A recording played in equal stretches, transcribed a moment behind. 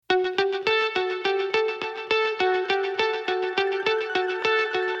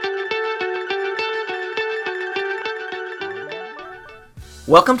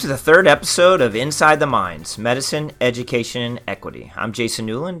Welcome to the third episode of Inside the Minds, Medicine, Education, and Equity. I'm Jason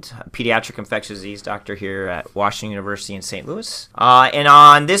Newland, a pediatric infectious disease doctor here at Washington University in St. Louis. And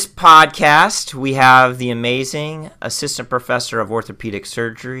on this podcast, we have the amazing Assistant Professor of Orthopedic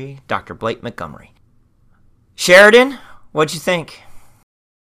Surgery, Dr. Blake Montgomery. Sheridan, what'd you think?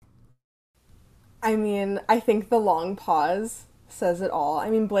 I think the long pause says it all.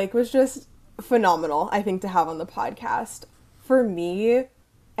 Blake was just phenomenal, I think, to have on the podcast. For me,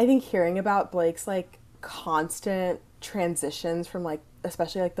 I think hearing about Blake's constant transitions from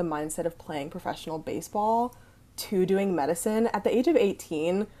especially the mindset of playing professional baseball to doing medicine at the age of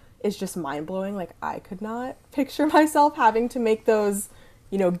 18 is just mind-blowing. I could not picture myself having to make those,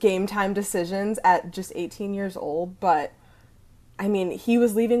 game time decisions at just 18 years old. But he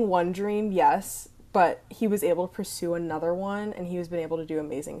was leaving one dream, yes, but he was able to pursue another one, and he has been able to do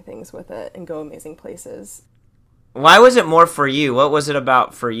amazing things with it and go amazing places. Why was it more for you? What was it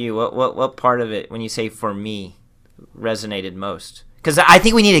about for you? What part of it, when you say for me, resonated most? Because I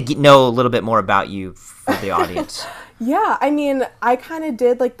think we need to know a little bit more about you for the audience. Yeah, I kind of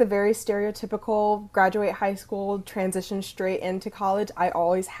did the very stereotypical graduate high school, transition straight into college. I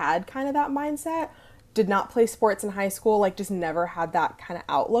always had kind of that mindset. Did not play sports in high school, just never had that kind of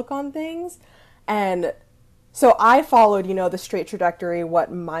outlook on things. And so I followed, the straight trajectory, what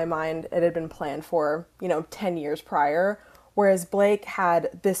in my mind it had been planned for, 10 years prior. Whereas Blake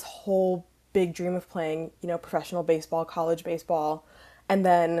had this whole big dream of playing, professional baseball, college baseball. And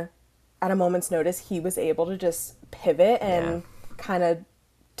then at a moment's notice, he was able to just pivot and kind of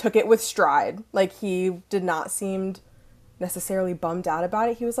took it with stride. He did not seem necessarily bummed out about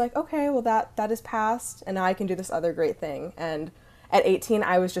it. He was like, okay, well, that is past, and now I can do this other great thing. And at 18,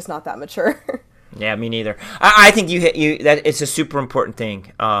 I was just not that mature. Yeah, me neither. I think that it's a super important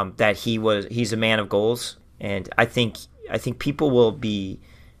thing that he's a man of goals, and I think people will be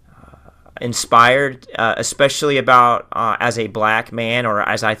inspired, especially about as a black man, or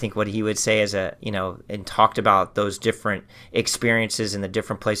as I think what he would say as and talked about those different experiences in the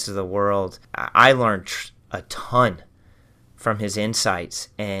different places of the world. I learned a ton from his insights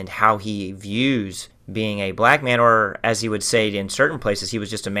and how he views being a black man, or as he would say in certain places, he was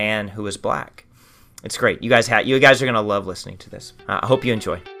just a man who was black. It's great. You guys are going to love listening to this. I hope you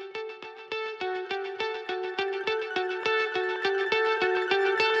enjoy.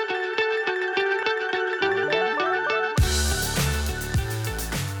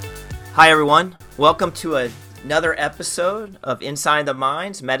 Hi, everyone. Welcome to another episode of Inside the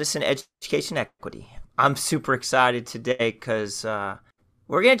Minds, Medicine, Education, Equity. I'm super excited today because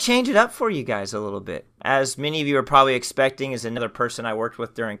we're going to change it up for you guys a little bit. As many of you are probably expecting, is another person I worked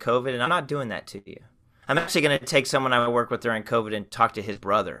with during COVID, and I'm not doing that to you. I'm actually going to take someone I worked with during COVID and talk to his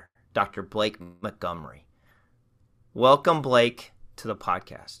brother, Dr. Blake Montgomery. Welcome, Blake, to the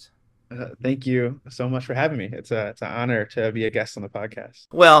podcast. Thank you so much for having me. It's an honor to be a guest on the podcast.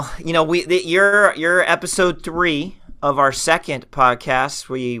 Well, you're episode 3 of our second podcast.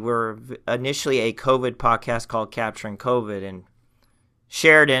 We were initially a COVID podcast called Capturing COVID, and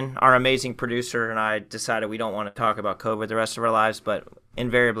Sheridan, our amazing producer, and I decided we don't want to talk about COVID the rest of our lives, but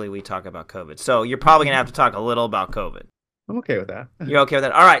invariably we talk about COVID. So you're probably going to have to talk a little about COVID. I'm okay with that. You're okay with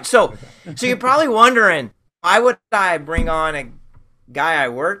that? All right. So you're probably wondering, why would I bring on a guy I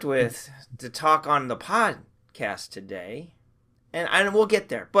worked with to talk on the podcast today? And we'll get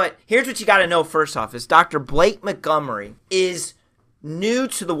there. But here's what you got to know first off is Dr. Blake Montgomery is new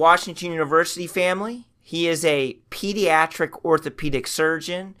to the Washington University family. He is a pediatric orthopedic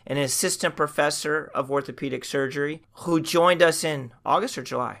surgeon and an assistant professor of orthopedic surgery who joined us in August or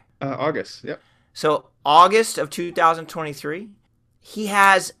July? August, yep. So August of 2023. He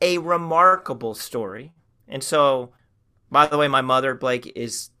has a remarkable story. And so, by the way, my mother, Blake,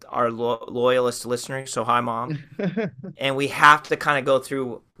 is our loyalist listener. So hi, Mom. And we have to kind of go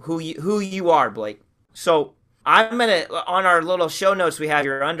through who you are, Blake. So I'm going to, on our little show notes, we have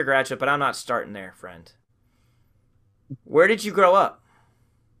your undergraduate, but I'm not starting there, friend. Where did you grow up?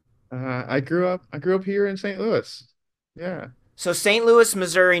 I grew up here in St. Louis. Yeah. So St. Louis,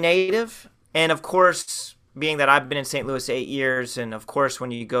 Missouri native. And of course, being that I've been in St. Louis 8 years, and of course,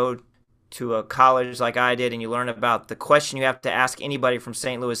 when you go to a college like I did and you learn about the question you have to ask anybody from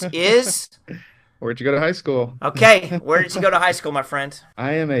St. Louis is... Where'd you go to high school? Okay. Where did you go to high school, my friend?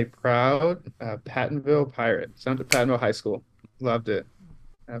 I am a proud Pattonville Pirate. Sent to Pattonville High School. Loved it.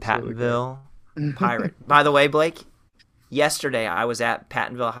 Absolutely Pattonville Pirate. By the way, Blake, yesterday I was at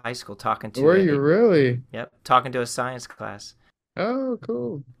Pattonville High School talking to... Were you really? Yep. Talking to a science class. Oh,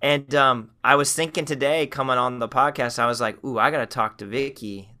 cool. And I was thinking today, coming on the podcast, I was like, ooh, I got to talk to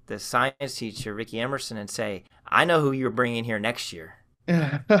Vicky, the science teacher, Vicky Emerson, and say, I know who you're bringing here next year.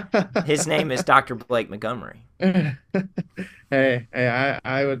 His name is Dr. Blake Montgomery. I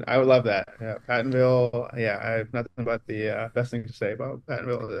would love that. Yeah, Pattonville. Yeah, I have nothing but the best things to say about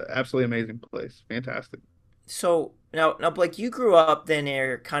Pattonville. Absolutely amazing place. Fantastic. So now, Blake, you grew up then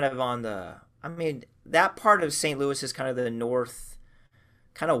there, kind of on the. I mean, that part of St. Louis is kind of the north,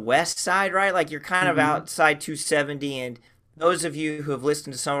 kind of west side, right? Like you're kind of Hmm. outside 270. And those of you who have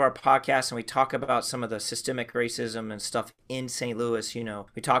listened to some of our podcasts and we talk about some of the systemic racism and stuff in St. Louis,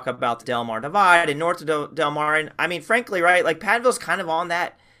 we talk about the Del Mar Divide and north of Del Mar. And I mean, frankly, right? Like Pattonville's kind of on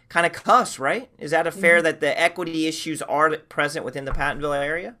that kind of cusp, right? Is that a fair Hmm. that the equity issues are present within the Pattonville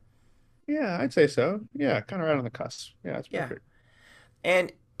area? Yeah, I'd say so. Yeah, kind of right on the cusp. Yeah, that's Yeah. perfect.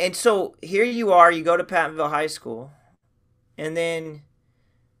 And so here you are, you go to Pattonville High School, and then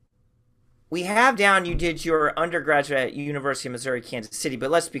we have down you did your undergraduate at University of Missouri Kansas City, but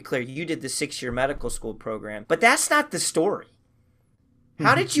let's be clear, you did the 6-year medical school program. But that's not the story.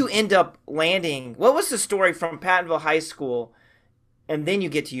 How did you end up landing? What was the story from Pattonville High School and then you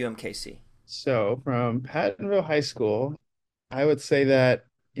get to UMKC? So from Pattonville High School, I would say that,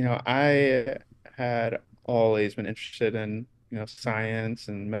 I had always been interested in, science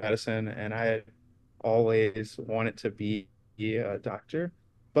and medicine, and I had always wanted to be a doctor,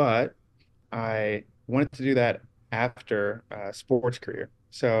 but I wanted to do that after a sports career.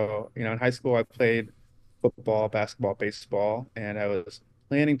 So, in high school, I played football, basketball, baseball, and I was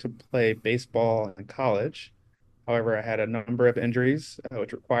planning to play baseball in college. However, I had a number of injuries,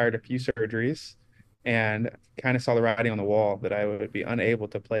 which required a few surgeries, and kind of saw the writing on the wall that I would be unable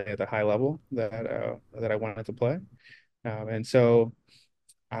to play at the high level that I wanted to play. And so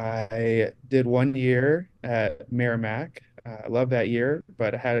I did 1 year at Merrimack. I loved that year,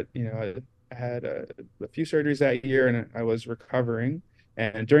 but I had a few surgeries that year, and I was recovering.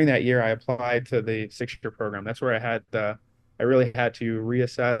 And during that year, I applied to the 6-year program. That's where I really had to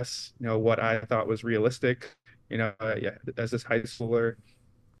reassess, what I thought was realistic. Yeah, as this high schooler,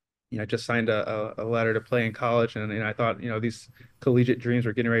 just signed a letter to play in college, and I thought, these collegiate dreams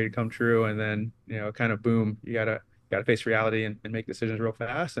were getting ready to come true, and then, kind of boom, you gotta face reality and make decisions real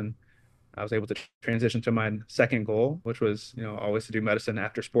fast. And I was able to transition to my second goal, which was, always to do medicine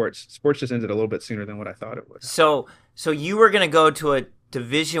after sports. Sports just ended a little bit sooner than what I thought it would. So you were going to go to a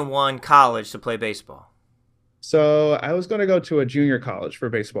Division 1 college to play baseball. So I was going to go to a junior college for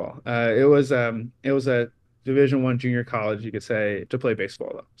baseball. It was a Division 1 junior college, you could say, to play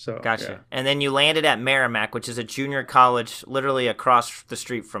baseball though. So yeah. Gotcha. And then you landed at Merrimack, which is a junior college literally across the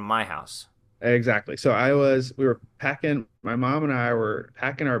street from my house. Exactly. So we were packing, my mom and I were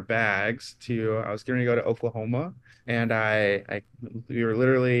packing our bags I was going to go to Oklahoma, and we were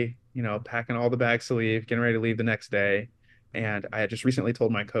literally, packing all the bags to leave, getting ready to leave the next day. And I had just recently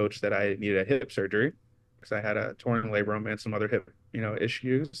told my coach that I needed a hip surgery because I had a torn labrum and some other hip,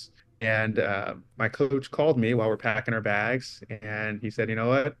 issues. And my coach called me while we're packing our bags, and he said, "You know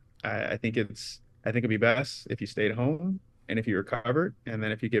what? I think it'd be best if you stayed home and if you recovered, and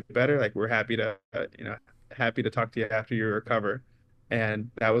then if you get better, like we're happy to talk to you after you recover."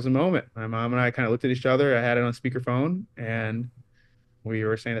 And that was a moment. My mom and I kind of looked at each other. I had it on speakerphone, and we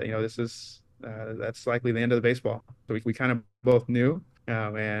were saying that, that's likely the end of the baseball. So we kind of both knew,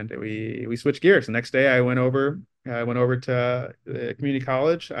 and we switched gears. The next day, I went over to community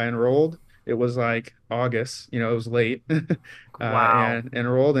college. I enrolled. It was like August, it was late, Wow. and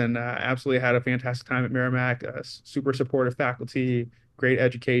enrolled, and absolutely had a fantastic time at Merrimack. Super supportive faculty, great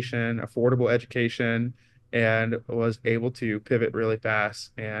education, affordable education, and was able to pivot really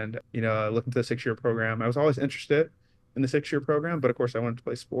fast. And looking to the 6-year program, I was always interested in the 6-year program, but of course I wanted to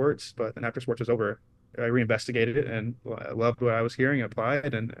play sports. But then after sports was over, I reinvestigated it, and I loved what I was hearing,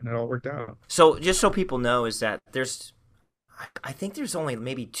 applied, and it all worked out. So just so people know is that I think there's only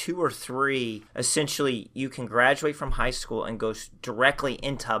maybe 2 or 3 essentially you can graduate from high school and go directly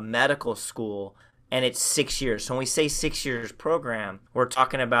into medical school and it's 6 years. So when we say 6 years program, we're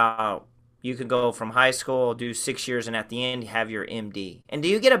talking about you can go from high school, do 6 years, and at the end have your MD. And do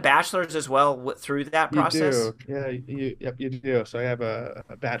you get a bachelor's as well through that You process? do, yeah, yep, you do. So I have a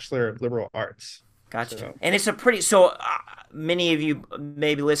bachelor of liberal arts. Gotcha. So And it's a pretty so many of you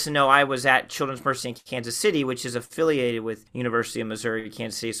maybe listen know I was at Children's Mercy in Kansas City, which is affiliated with University of Missouri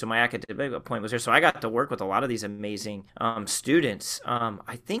Kansas City. So my academic appointment was there. So I got to work with a lot of these amazing students.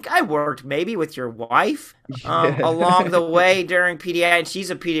 I think I worked maybe with your wife yeah, along the way during PDI, and she's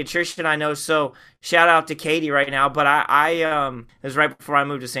a pediatrician I know. So shout out to Katie right now. But I it was right before I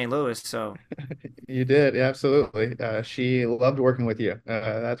moved to St. Louis. So you did, yeah, absolutely. She loved working with you.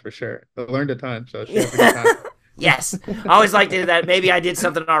 That's for sure. I learned a ton, so she has a good time. yes, I always like to do that. Maybe I did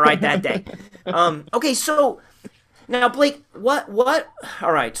something all right that day. Okay, so Now, Blake, what?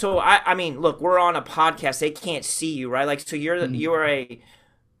 All right. So I mean, look, we're on a podcast. They can't see you, right? Like, so Mm-hmm. you're a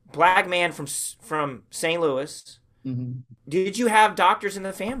black man from St. Louis. Mm-hmm. Did you have doctors in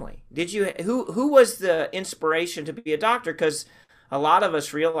the family? Did you who was the inspiration to be a doctor? Because a lot of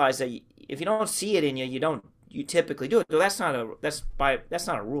us realize that if you don't see it in you, you typically do it. So that's not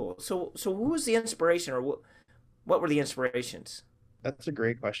a rule. So who was the inspiration, or what were the inspirations? That's a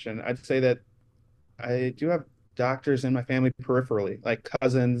great question. I'd say that I do have doctors in my family peripherally, like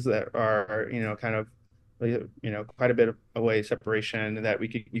cousins that are, kind of, quite a bit of away separation that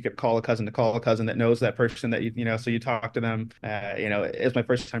you could call a cousin to call a cousin that knows that person that so you talk to them. It's my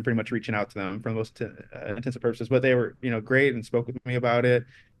first time pretty much reaching out to them for the most intensive purposes, but they were, great and spoke with me about it.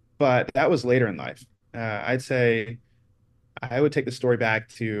 But that was later in life. I'd say I would take the story back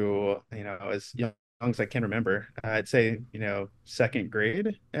to, as young as I can remember. I'd say, second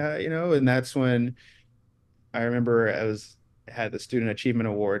grade, and that's when I remember had the student achievement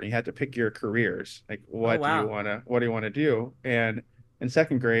award and you had to pick your careers. Like Oh wow. what do you want to do? And in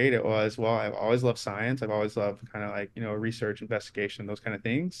second grade it was, well, I've always loved science. I've always loved kind of like, research, investigation, those kind of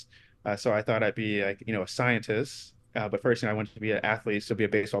things. So I thought I'd be like, a scientist. But first, I wanted to be an athlete, so be a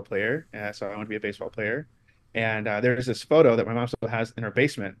baseball player. So I wanted to be a baseball player. And there's this photo that my mom still has in her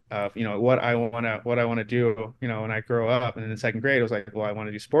basement of, what I want to do, when I grow up. And in the second grade, it was like, well, I want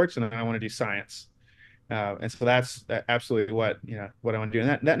to do sports and then I want to do science. And so that's absolutely what I want to do.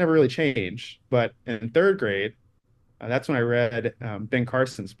 And that never really changed. But in third grade, that's when I read Ben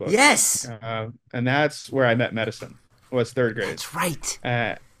Carson's book. Yes, And that's where I met medicine, was third grade. that's right.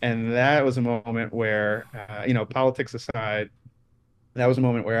 And that was a moment where, politics aside, that was a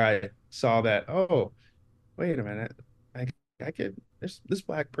moment where I saw that, oh, wait a minute. I could, this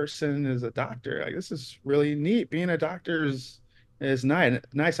black person is a doctor. Like, this is really neat. Being a doctor is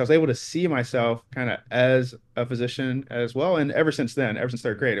nice. I was able to see myself kind of as a physician as well. And ever since then, ever since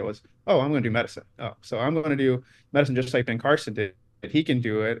third grade, it was, oh, I'm going to do medicine. Oh, so I'm going to do medicine just like Ben Carson did. He can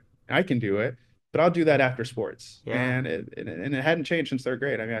do it. I can do it, but I'll do that after sports. Yeah. And it hadn't changed since third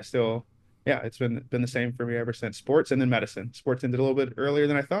grade. I mean, yeah, it's been the same for me ever since. Sports and then medicine. Sports ended a little bit earlier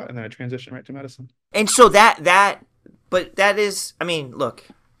than I thought, and then I transitioned right to medicine. And so but that is, I mean, look,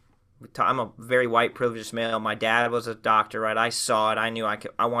 I'm a very white privileged male. My dad was a doctor, right? I saw it. I knew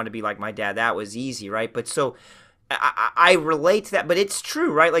I wanted to be like my dad. That was easy, right? But so I relate to that, but it's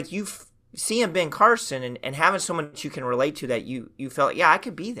true, right? Like seeing Ben Carson and having someone that you can relate to that you felt, yeah, I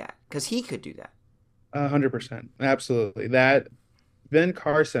could be that because he could do that. 100%. Absolutely. That Ben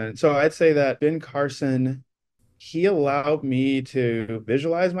Carson. So I'd say that Ben Carson, he allowed me to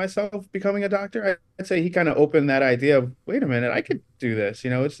visualize myself becoming a doctor. I'd say he kind of opened that idea of, wait a minute, I could do this.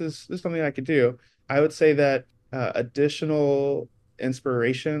 This is something I could do. I would say that additional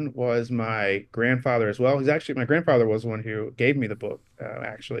inspiration was my grandfather as well. My grandfather was the one who gave me the book,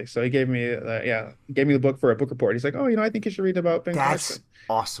 actually. So he gave me the book for a book report. He's like, oh, I think you should read about Ben That's Carson.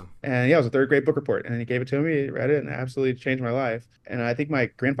 awesome. And yeah, it was a third grade book report. And he gave it to me, read it, and it absolutely changed my life. And I think my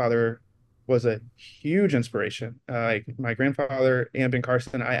grandfather was a huge inspiration. Like my grandfather and Ben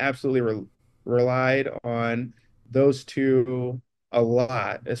Carson, I absolutely relied on those two a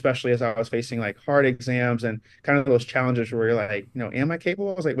lot, especially as I was facing like hard exams and kind of those challenges where you're like, am I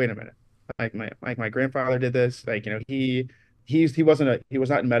capable? I was like, wait a minute. Like my grandfather did this. Like, he was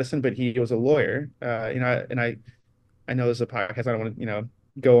not in medicine, but he was a lawyer. I know this is a podcast. I don't want to,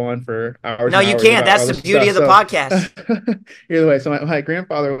 go on for hours No, and you hours can't. about That's all the this beauty stuff. of the So podcast. either way, so my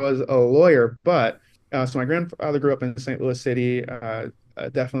grandfather was a lawyer, but so my grandfather grew up in St. Louis City,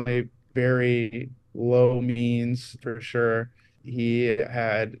 definitely very low means for sure. He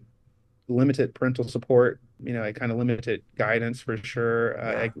had limited parental support, like kind of limited guidance for sure,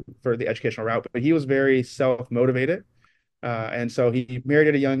 Yeah. like for the educational route, but he was very self-motivated. And so he married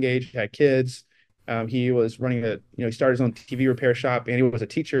at a young age, had kids. He was running he started his own TV repair shop, and he was a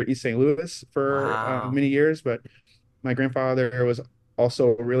teacher at East St. Louis for Wow. many years. But my grandfather was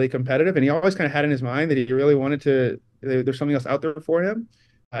also really competitive, and he always kind of had in his mind that he really wanted there's something else out there for him.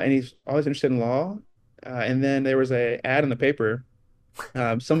 And he's always interested in law. And then there was a ad in the paper,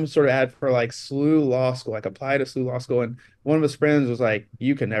 some sort of ad for like SLU Law School, like apply to SLU Law School. And one of his friends was like,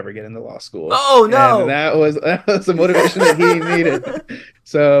 "You can never get into law school," Oh and no. that was the motivation that he needed.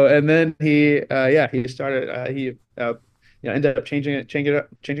 So, and then he started ended up changing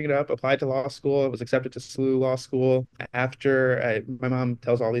it up, applied to law school, was accepted to SLU Law School. After my mom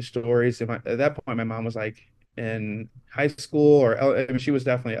tells all these stories, and at that point, my mom was like in high school, I mean, she was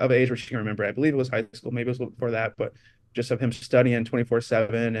definitely of age where she can remember. I believe it was high school, maybe it was a little before that, but just of him studying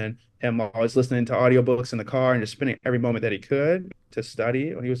 24/7 and him always listening to audiobooks in the car and just spending every moment that he could to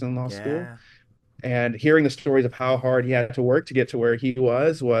study when he was in law school. Yeah. And hearing the stories of how hard he had to work to get to where he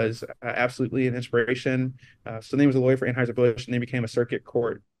was absolutely an inspiration. So then he was a lawyer for Anheuser-Busch, and then became a circuit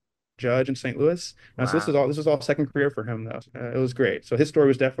court judge in St. Louis. So Wow. this was all second career for him though. It was great. So his story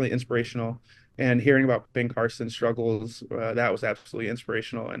was definitely inspirational, and hearing about Ben Carson's struggles, that was absolutely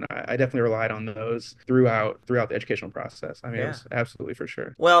inspirational. And I definitely relied on those throughout the educational process. I mean, it Yeah. was absolutely for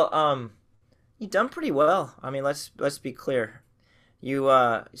sure. Well, you done pretty well. I mean, let's be clear. You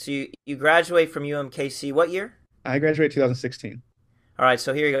graduate from UMKC what year? I graduated 2016. All right,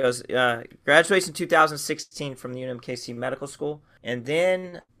 so here he goes. Graduates in 2016 from the UMKC Medical School, and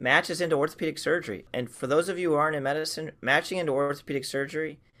then matches into orthopedic surgery. And for those of you who aren't in medicine, matching into orthopedic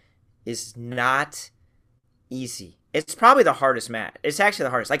surgery is not easy. It's probably the hardest match. It's actually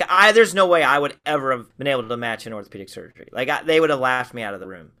the hardest. There's no way I would ever have been able to match in orthopedic surgery. They would have laughed me out of the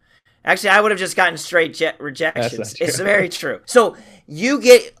room. Actually, I would have just gotten straight That's not rejections. true. It's very true. So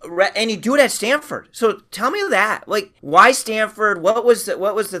and you do it at Stanford. So tell me that. Like, why Stanford? What was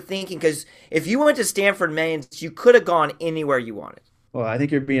the thinking? Because if you went to Stanford, man, you could have gone anywhere you wanted. Well, I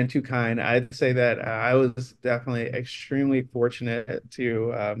think you're being too kind. I'd say that I was definitely extremely fortunate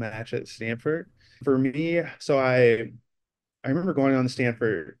to match at Stanford. For me, I remember going on the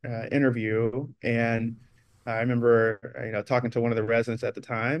Stanford interview, and I remember talking to one of the residents at the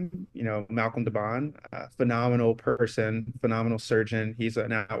time, Malcolm DeBon, phenomenal person, phenomenal surgeon. He's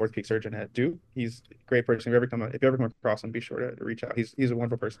now orthopedic surgeon at Duke. He's a great person. If you ever come across him, be sure to reach out. He's a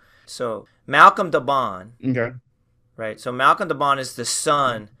wonderful person. So Malcolm DeBon, Okay. right? So Malcolm DeBon is the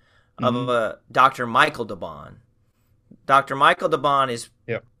son of Mm-hmm. Dr. Michael DeBon. Dr. Michael DeBon is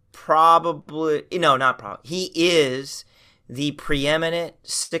Yep. probably no, not probably. He is the preeminent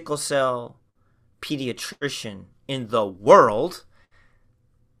sickle cell pediatrician in the world.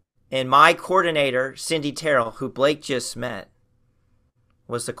 And my coordinator, Cindy Terrell, who Blake just met,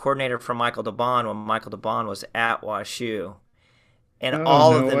 was the coordinator for Michael DeBon when Michael DeBon was at WashU. And Oh,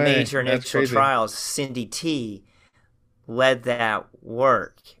 all of no the way. major That's initial crazy. trials, Cindy T led that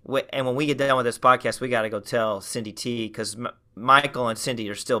work. And when we get done with this podcast, we got to go tell Cindy T because Michael and Cindy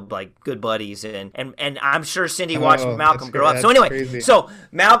are still like good buddies, and I'm sure Cindy watched Oh, Malcolm grow up. So that's anyway, crazy. so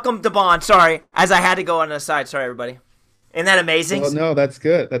Malcolm DeBon, sorry, as I had to go on the side. Sorry, everybody. Isn't that amazing? Well, no, that's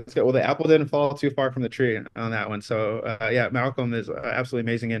good. That's good. Well, the apple didn't fall too far from the tree on that one. So, yeah, Malcolm is absolutely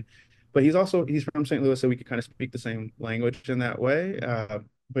amazing, but he's from St. Louis, so we could kind of speak the same language in that way.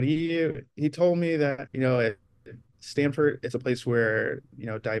 But he told me that Stanford is a place where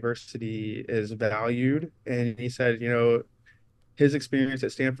diversity is valued, and he said his experience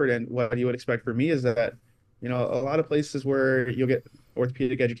at Stanford and what he would expect for me is that, a lot of places where you'll get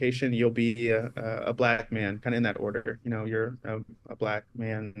orthopedic education, you'll be a black man, kind of in that order. You're a black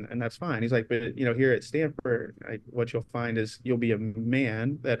man, and that's fine. He's like, but here at Stanford, like, what you'll find is you'll be a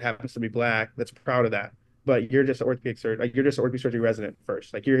man that happens to be black that's proud of that. But you're just an orthopedic surgeon, like you're just an orthopedic surgery resident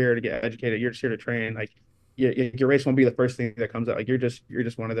first. Like you're here to get educated. You're just here to train. Like your race won't be the first thing that comes out. Like you're just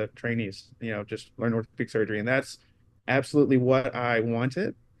one of the trainees. Just learn orthopedic surgery, and that's absolutely what I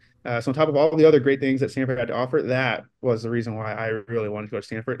wanted. So on top of all the other great things that Stanford had to offer, that was the reason why I really wanted to go to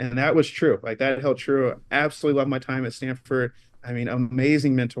Stanford, and that was true. Like that held true. Absolutely love my time at Stanford. I mean,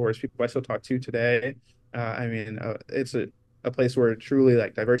 amazing mentors, people I still talk to today. It's a place where truly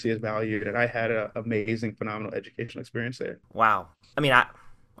like diversity is valued, and I had an amazing, phenomenal educational experience there. Wow. I mean,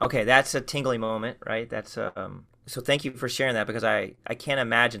 okay, that's a tingly moment, right? So thank you for sharing that because I can't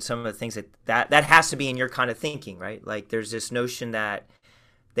imagine some of the things that has to be in your kind of thinking, right? Like there's this notion that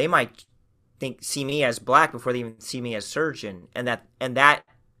they might see me as black before they even see me as surgeon, and that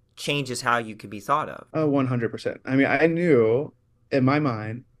changes how you could be thought of. Oh, 100%. I mean, I knew in my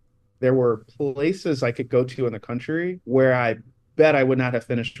mind there were places I could go to in the country where I bet I would not have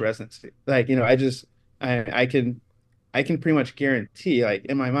finished residency. Like, I can pretty much guarantee, like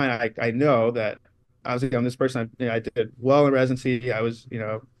in my mind, I know that obviously I'm this person. I did well in residency.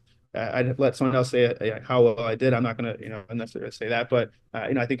 I'd let someone else say how well I did. I'm not going to, necessarily say that, but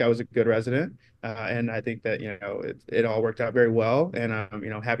I think I was a good resident, and I think that it all worked out very well, and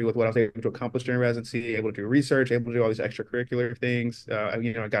I'm happy with what I was able to accomplish during residency, able to do research, able to do all these extracurricular things. I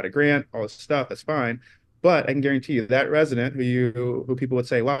got a grant, all this stuff. That's fine. But I can guarantee you that resident who people would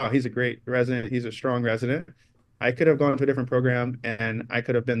say, wow, he's a great resident, he's a strong resident. I could have gone to a different program and I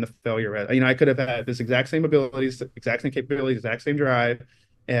could have been the failure. I could have had this exact same abilities, exact same capabilities, exact same drive.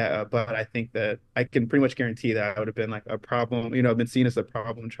 But I think that I can pretty much guarantee that I would have been like a problem, been seen as a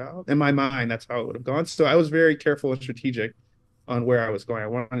problem child. In my mind, that's how it would have gone. So I was very careful and strategic on where I was going. I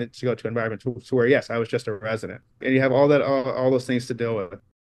wanted to go to an environment to where, yes, I was just a resident. And you have all those things to deal with.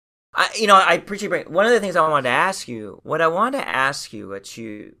 I appreciate one of the things I wanted to ask you, which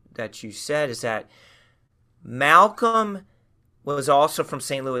you that you said is that Malcolm was also from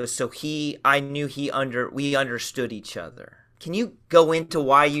St. Louis, so I knew we understood each other. Can you go into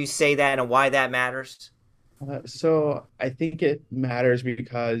why you say that and why that matters? So I think it matters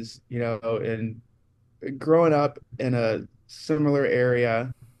because, in growing up in a similar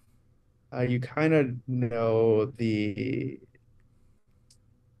area, you kind of know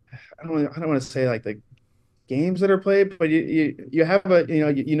I don't want to say like the games that are played, but you have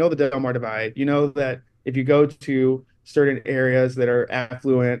you know the Delmar Divide. You know that if you go to certain areas that are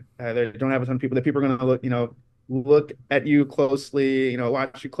affluent, that don't have a ton of people, that people are going to look at you closely,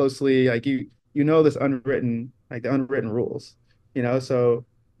 watch you closely. Like you know this unwritten like the unwritten rules, so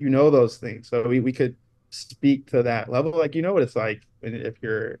you know those things. So we could speak to that level, like what it's like if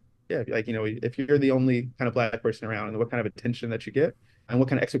you're like if you're the only kind of black person around and what kind of attention that you get and what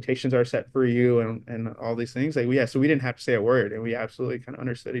kind of expectations are set for you and all these things. Like so we didn't have to say a word and we absolutely kind of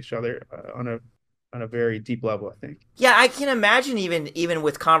understood each other on a very deep level, I think. Yeah, I can imagine even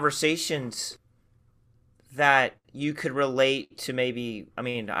with conversations that you could relate to maybe. I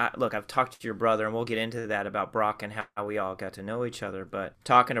mean, look, I've talked to your brother, and we'll get into that about Brock and how we all got to know each other. But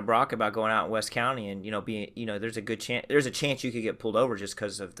talking to Brock about going out in West County and being there's a chance you could get pulled over just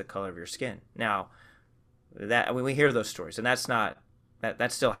because of the color of your skin. Now, we hear those stories, and that's not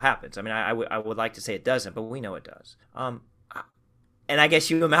that still happens. I mean, I would like to say it doesn't, but we know it does. And I guess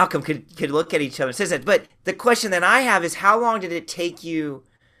you and Malcolm could look at each other and say that. But the question that I have is, how long did it take you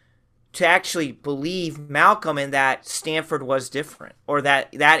to actually believe Malcolm in that Stanford was different, or that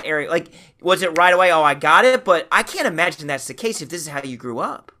area? Like, was it right away? Oh, I got it. But I can't imagine that's the case if this is how you grew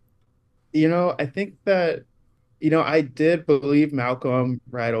up. I think that I did believe Malcolm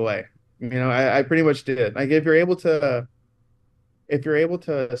right away. I pretty much did. Like if you're able to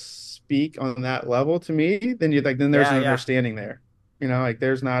speak on that level to me, then then there's Yeah, an yeah. understanding there. Like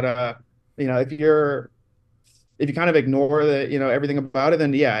there's not if you kind of ignore everything about it,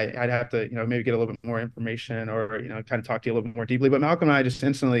 then yeah, I'd have to maybe get a little bit more information or kind of talk to you a little bit more deeply. But Malcolm and I just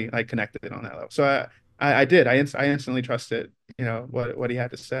instantly like connected on that level. So I did I instantly trusted what he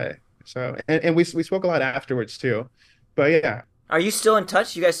had to say. So and we spoke a lot afterwards too. But yeah. Are you still in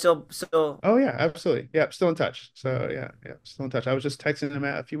touch? You guys still? Oh yeah, absolutely. Yeah, still in touch. So yeah, still in touch. I was just texting him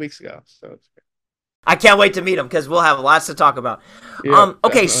a few weeks ago. So it's great. I can't wait to meet him because we'll have lots to talk about. Yeah,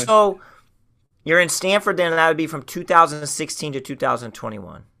 Okay, definitely. so you're in Stanford, then that would be from 2016 to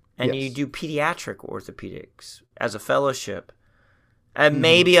 2021, and you Yes. do pediatric orthopedics as a fellowship, and Hmm.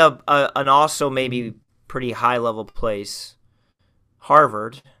 maybe an also maybe pretty high level place,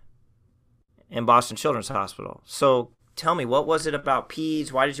 Harvard and Boston Children's Hospital. So tell me, what was it about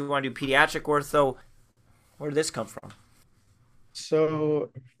peds? Why did you want to do pediatric ortho? Where did this come from?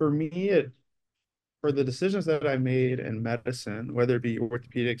 So for me, for the decisions that I made in medicine, whether it be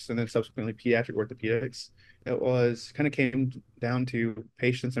orthopedics and then subsequently pediatric orthopedics, it was kind of came down to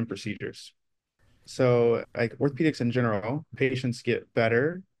patients and procedures. So, like orthopedics in general, patients get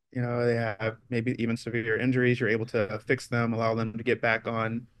better. They have maybe even severe injuries. You're able to fix them, allow them to get back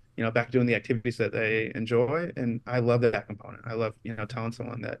on, back doing the activities that they enjoy. And I love that component. I love, telling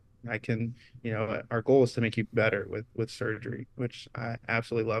someone that I can, our goal is to make you better with surgery, which I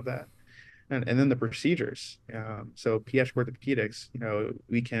absolutely love that. And then the procedures. So pediatric orthopedics,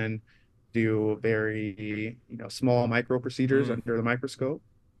 we can do very, small micro procedures Mm, under the microscope,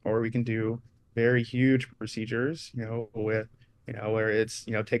 or we can do very huge procedures, where it's,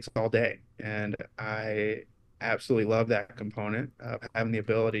 takes all day. And I absolutely love that component of having the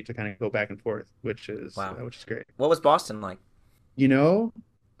ability to kind of go back and forth, wow. which is great. What was Boston like? You know,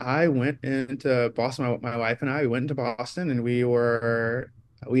 I went into Boston. My wife and I, we went into Boston, and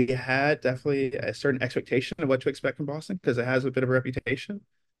we had definitely a certain expectation of what to expect from Boston because it has a bit of a reputation.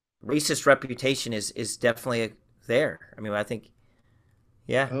 Racist reputation is definitely there. I mean, I think,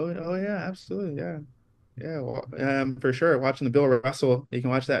 yeah. Oh yeah, absolutely, yeah, yeah. Well, for sure. Watching the Bill Russell, you can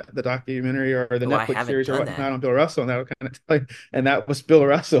watch the documentary or the Oh, I Netflix haven't series or done that. whatnot on Bill Russell, and that would kind of tell you. And that was Bill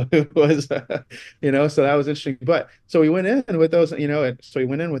Russell who was, so that was interesting. But so we went in with those, and so we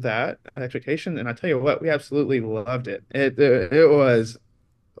went in with that expectation, and I tell you what, we absolutely loved it. It was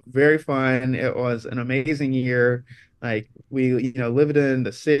very fun. It was an amazing year. Like we, lived in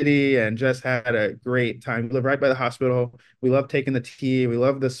the city and just had a great time. We live right by the hospital. We love taking the tea. We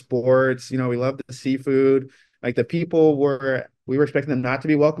love the sports. We love the seafood. Like we were expecting them not to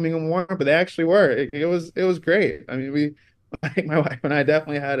be welcoming and warm, but they actually were. It was great. I mean, like my wife and I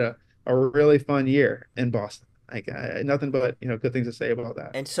definitely had a really fun year in Boston. Like nothing but good things to say about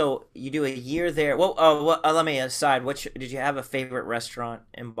that. And so you do a year there. Well, let me aside. Did you have a favorite restaurant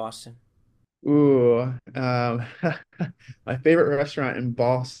in Boston? Ooh, my favorite restaurant in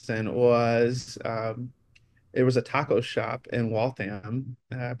Boston was it was a taco shop in Waltham.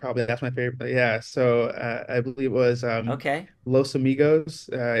 Probably that's my favorite. Yeah, so I believe it was Okay. Los Amigos.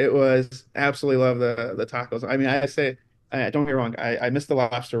 It was absolutely love the tacos. I mean, I say, don't get me wrong, I miss the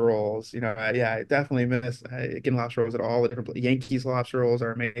lobster rolls. You know, yeah, I definitely miss getting lobster rolls at all the different Yankees lobster rolls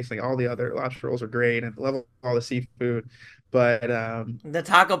are amazing. All the other lobster rolls are great, and love all the seafood. But The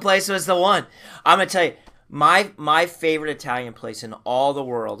taco place was the one. I'm gonna tell you, my favorite Italian place in all the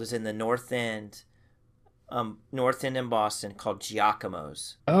world is in the North End in Boston, called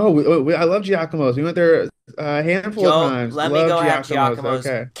Giacomo's. oh, I love Giacomo's. We went there a handful of Go, times. let me Love go have Giacomo's. Giacomo's.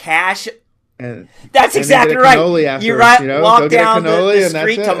 Okay. Cash. And That's and then get exactly a right. cannoli You afterwards, you know? walk Go get a down the cannoli and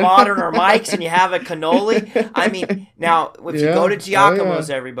that's street to Modern or Mike's and you have a cannoli. I mean, it. now if you go Yeah. to Oh yeah. Giacomo's,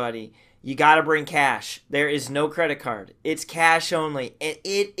 everybody, you got to bring cash. There is no credit card. It's cash only, and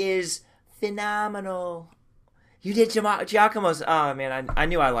it is phenomenal. You did Giacomo's. Oh man, I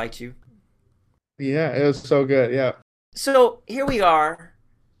knew I liked you. Yeah, it was so good. Yeah. So here we are.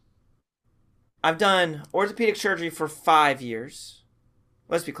 I've done orthopedic surgery for 5 years.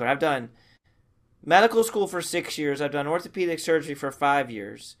 Let's be clear. I've done medical school for 6 years. I've done orthopedic surgery for 5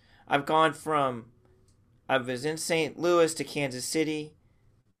 years. I've gone from I was in St. Louis to Kansas City,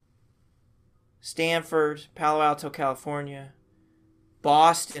 Stanford, Palo Alto, California,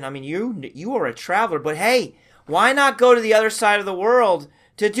 Boston. I mean, you are a traveler, but hey, why not go to the other side of the world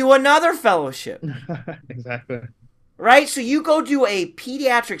to do another fellowship? Exactly. Right? So you go do a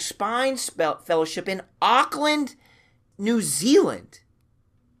pediatric spine fellowship in Auckland, New Zealand.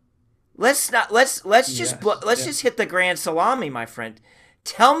 Yes. Let's Yeah. just hit the grand salami, my friend.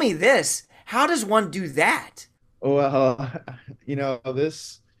 Tell me this. How does one do that? Well,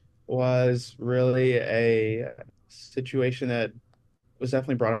 this was really a situation that was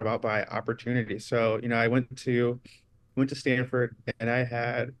definitely brought about by opportunity. So, I went to Stanford and I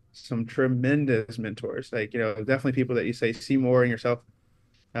had some tremendous mentors. Like, definitely people that you say see more in yourself.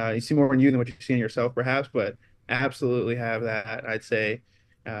 You see more in you than what you see in yourself, perhaps, but absolutely have that. I'd say,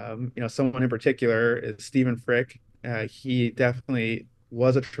 someone in particular is Stephen Frick. He definitely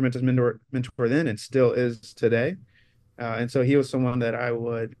was a tremendous mentor then and still is today. And so he was someone that I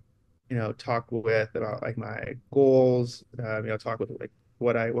would talk with about like my goals, talk with like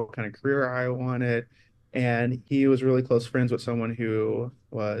what kind of career I wanted. And he was really close friends with someone who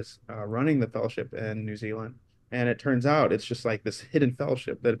was running the fellowship in New Zealand. And it turns out it's just like this hidden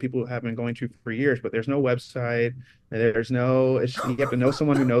fellowship that people have been going to for years, but there's no website. You have to know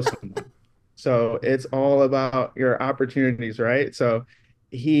someone who knows someone. So it's all about your opportunities, right? So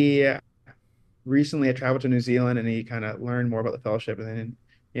he recently I traveled to New Zealand and he kind of learned more about the fellowship. And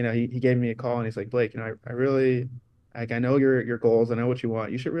then, he gave me a call and he's like, Blake, I really like I know your goals, I know what you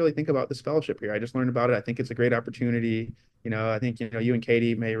want. You should really think about this fellowship here. I just learned about it. I think it's a great opportunity. I think you and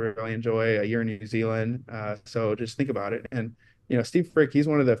Katie may really enjoy a year in New Zealand. So just think about it. And Steve Frick, he's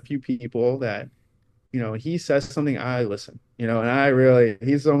one of the few people that he says something, I listen, and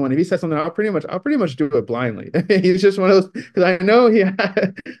he's someone, if he says something, I'll pretty much do it blindly. He's just one of those, because I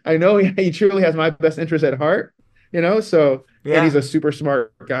know he truly has my best interest at heart, so, and he's Yeah. a super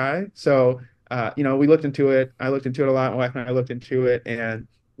smart guy. So, we looked into it. I looked into it a lot. My wife and I looked into it and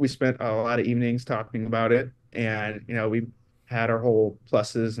we spent a lot of evenings talking about it. And, we had our whole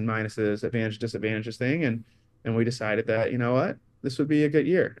pluses and minuses, advantage, disadvantages thing. And we decided that, what? This would be a good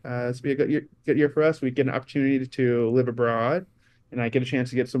year. This would be a good year for us. We get an opportunity to live abroad, and I get a chance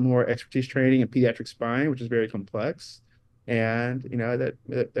to get some more expertise training in pediatric spine, which is very complex, and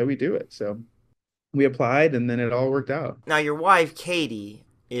that we do it. So we applied, and then it all worked out. Now your wife Katie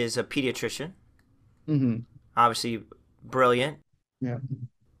is a pediatrician, Hmm. obviously brilliant, Yeah,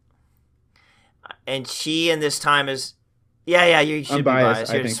 and she in this time is. Yeah, yeah, you I'm should be biased.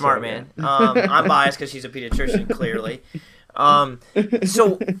 biased. I You're a think smart so. man. Yeah. I'm biased because she's a pediatrician, clearly. Um,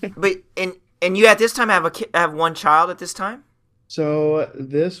 so, but and you at this time have one child at this time. So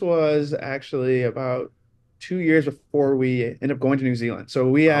this was actually about 2 years before we ended up going to New Zealand. So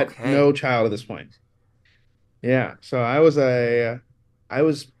we had no Okay. child at this point. Yeah. So I was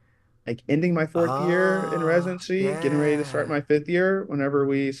like ending my fourth year in Oh, residency, getting ready to start yeah. my fifth year whenever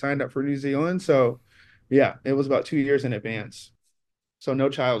we signed up for New Zealand. So yeah, it was about 2 years in advance. So no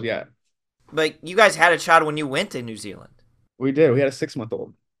child yet. But you guys had a child when you went to New Zealand. We did. We had a 6 month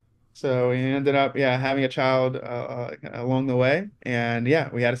old. So we ended up, yeah, having a child along the way. And yeah,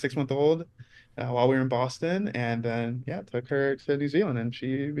 we had a 6 month old while we were in Boston. And then, yeah, took her to New Zealand and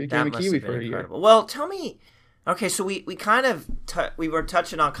she became That a must Kiwi have been for a year. incredible. Well, tell me. Okay, so we kind of we were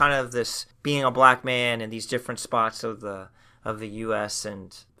touching on kind of this being a black man in these different spots of the U.S.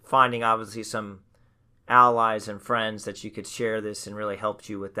 and finding obviously some allies and friends that you could share this and really helped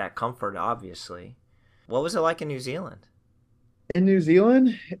you with that comfort, obviously. What was it like in New Zealand? In New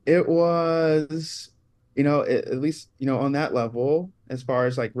Zealand, it was, at least, on that level, as far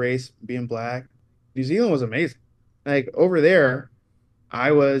as like race, being black, New Zealand was amazing. Like over there,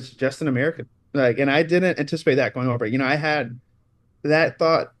 I was just an American. Like, and I didn't anticipate that going over. I had that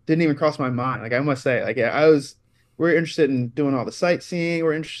thought didn't even cross my mind. Like I must say, like yeah, we're interested in doing all the sightseeing.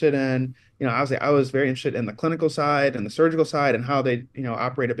 We're interested in, I was very interested in the clinical side and the surgical side and how they,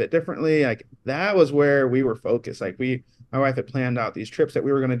 operate a bit differently. Like that was where we were focused. My wife had planned out these trips that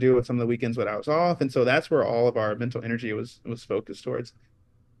we were going to do with some of the weekends when I was off, and so that's where all of our mental energy was focused towards.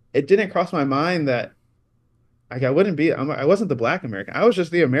 It didn't cross my mind that like I wasn't the black American. I was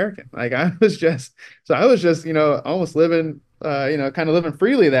just the American. I was just, almost living, kind of living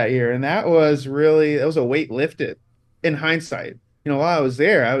freely that year. And that was a weight lifted in hindsight. While I was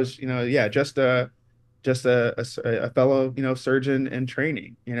there, I was, yeah, just a fellow, surgeon in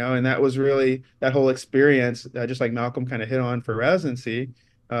training, and that was really that whole experience, just like Malcolm kind of hit on for residency,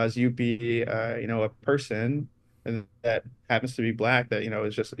 as you be, a person and that happens to be black that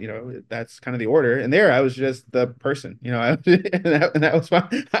is just that's kind of the order, and there I was just the person, and that was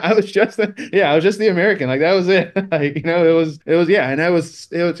fine. I was just the American, like that was it. Like it was yeah, and it was,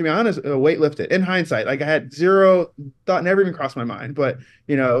 to be honest, weight lifted in hindsight. Like I had zero thought, never even crossed my mind, but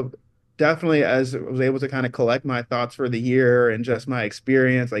you know definitely as I was able to kind of collect my thoughts for the year and just my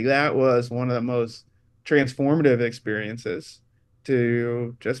experience, like that was one of the most transformative experiences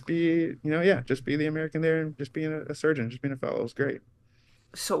to just be, yeah, just be the American there and just being a surgeon, just being a fellow. It was great.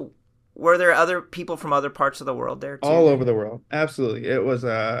 So, were there other people from other parts of the world there too? All over Then, the world. Absolutely. It was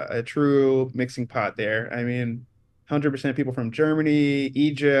a true mixing pot there. I mean, 100% people from Germany,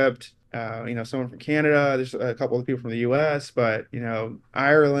 Egypt, someone from Canada. There's a couple of people from the US, but,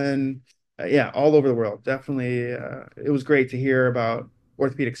 Ireland, yeah, all over the world. Definitely, it was great to hear about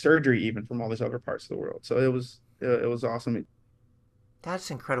orthopedic surgery even from all these other parts of the world. So it was awesome.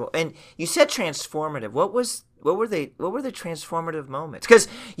 that's incredible. And you said transformative. What were the transformative moments? Because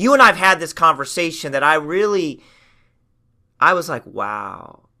you and I've had this conversation that I was like,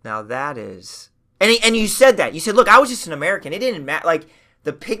 wow. Now that is, and you said that. You said, look, I was just an American. It didn't matter. Like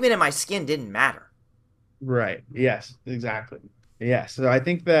the pigment in my skin didn't matter. Right. Yes, exactly. Yes. So I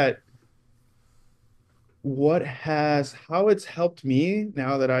think that how it's helped me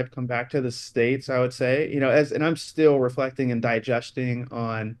now that I've come back to the States, I would say, and I'm still reflecting and digesting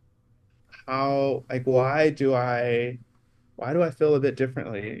on how, like, why do I feel a bit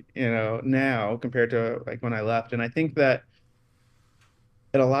differently, now compared to like when I left? And I think that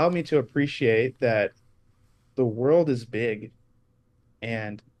it allowed me to appreciate that the world is big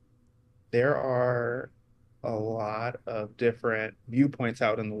and there are a lot of different viewpoints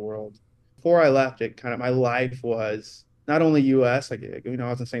out in the world. Before I left, it kind of my life was not only US, like I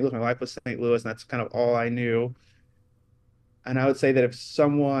was in St. Louis, my life was St. Louis, and that's kind of all I knew. And I would say that if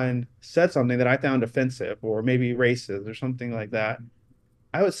someone said something that I found offensive or maybe racist or something like that,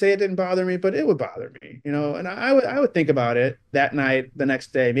 I would say it didn't bother me, but it would bother me, and I would think about it that night, the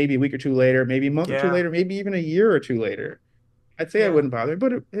next day, maybe a week or two later, maybe a month or two Yeah. later, maybe even a year or two later. I'd say it Yeah. wouldn't bother me,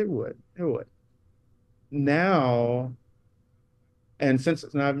 but it would. It would. Now, and since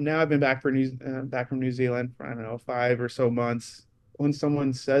now I've been back from New Zealand for I don't know 5 or so months. When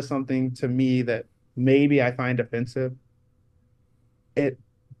someone says something to me that maybe I find offensive, it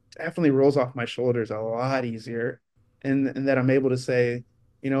definitely rolls off my shoulders a lot easier, and that I'm able to say,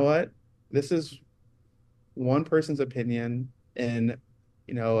 you know what, this is one person's opinion in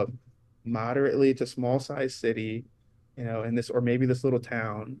a moderately to small size city, in this or maybe this little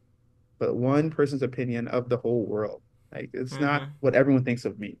town, but one person's opinion of the whole world. Like it's not Mm-hmm. what everyone thinks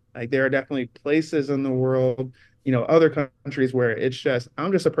of me. Like there are definitely places in the world, other countries where it's just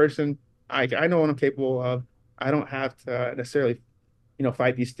I'm just a person. I know what I'm capable of. I don't have to necessarily,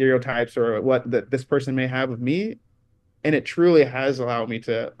 fight these stereotypes or what this person may have of me. And it truly has allowed me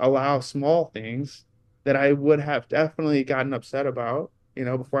to allow small things that I would have definitely gotten upset about,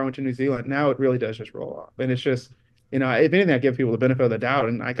 before I went to New Zealand. Now it really does just roll off. And it's just, if anything, I give people the benefit of the doubt.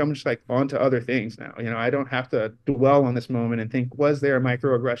 And like I'm just like on to other things now. I don't have to dwell on this moment and think, was there a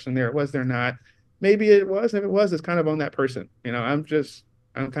microaggression there? Was there not? Maybe it was. If it was, it's kind of on that person. I'm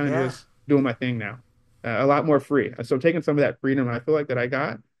kind of Yeah. just doing my thing now, a lot more free. So I'm taking some of that freedom I feel like that I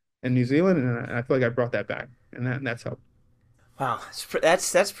got in New Zealand, and I feel like I brought that back, and that's helped. Wow.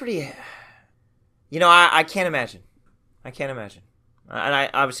 That's pretty. I can't imagine. I can't imagine. And I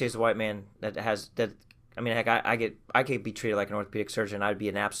obviously as a white man that has that. I mean, heck, I could be treated like an orthopedic surgeon. I'd be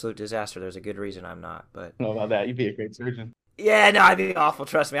an absolute disaster. There's a good reason I'm not, but I don't know about that. You'd be a great surgeon. Yeah, no, I'd be awful.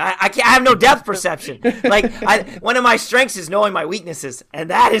 Trust me. I can't. I have no depth perception. Like, one of my strengths is knowing my weaknesses, and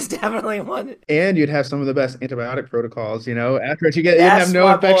that is definitely one. And you'd have some of the best antibiotic protocols, after you you'd have Yes, no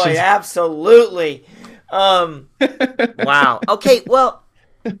my boy. infections. Absolutely. Um. Wow. Okay. Well.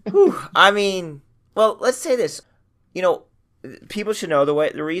 Whew, I mean, well, let's say this. You know, people should know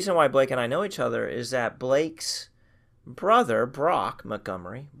the reason why Blake and I know each other is that Blake's brother, Brock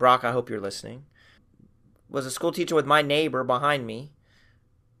Montgomery. Brock, I hope you're listening. Was a school teacher with my neighbor behind me.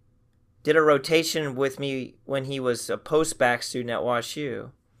 Did a rotation with me when he was a post-bac student at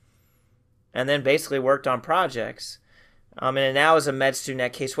WashU, and then basically worked on projects. And now is a med student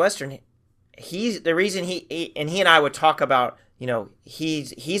at Case Western. He's the reason he and I would talk about.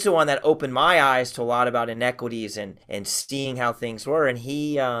 He's the one that opened my eyes to a lot about inequities and seeing how things were. And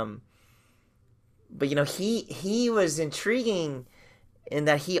he was intriguing in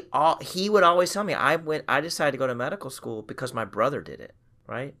that he would always tell me I decided to go to medical school because my brother did it,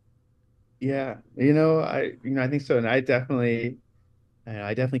 right? Yeah, I think so, and I definitely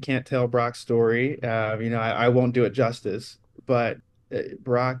can't tell Brock's story. I won't do it justice, but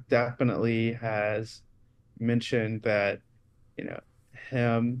Brock definitely has mentioned that, you know,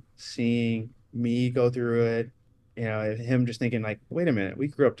 him seeing me go through it, him just thinking like, wait a minute, we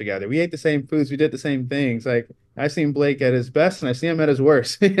grew up together. We ate the same foods, we did the same things. Like I've seen Blake at his best and I've seen him at his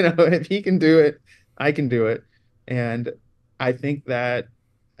worst. If he can do it, I can do it. And I think that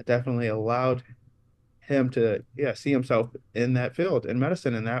definitely allowed him to, yeah, see himself in that field in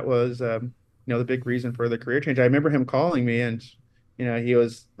medicine. And that was, the big reason for the career change. I remember him calling me and, he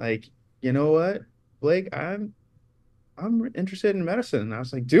was like, you know what, Blake, I'm interested in medicine. And I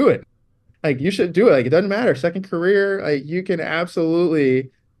was like, do it. Like you should do it. Like it doesn't matter. Second career, like you can absolutely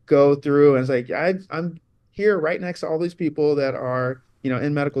go through. And it's like I'm here right next to all these people that are,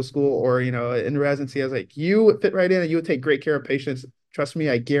 in medical school or, in residency. I was like, you would fit right in and you would take great care of patients. Trust me,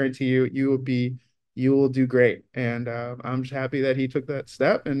 I guarantee you, you will do great. And I'm just happy that he took that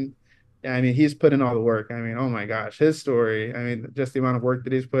step. And yeah, I mean, he's put in all the work. I mean, oh my gosh, his story. I mean, just the amount of work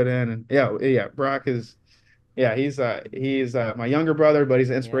that he's put in. And yeah, Brock is, yeah, he's my younger brother, but he's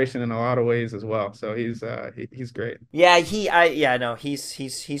an Yeah. inspiration in a lot of ways as well. So he's great. Yeah, no,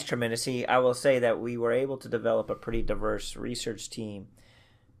 he's tremendous. I will say that we were able to develop a pretty diverse research team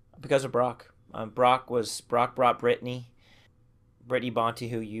because of Brock. Brock brought Brittany Bonte,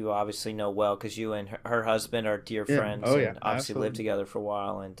 who you obviously know well because you and her husband are dear Yeah. friends Oh yeah, and obviously lived absolutely. together for a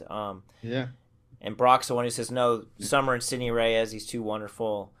while. Yeah. And Brock's the one who says no. Summer and Sydney Reyes, these two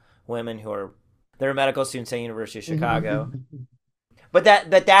wonderful women who are they're medical students at the University of Chicago. But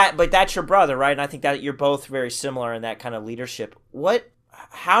that's your brother, right? And I think that you're both very similar in that kind of leadership.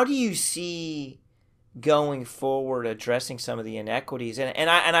 How do you see going forward addressing some of the inequities? And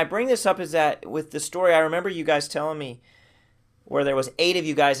I bring this up is that with the story I remember you guys telling me where there was 8 of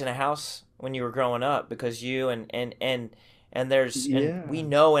you guys in a house when you were growing up because you and we Yeah.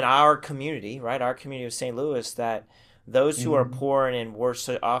 know in our community, right, our community of St. Louis that those who are Mhm. poor and in worse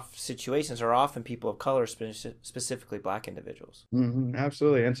off situations are often people of color, specifically black individuals.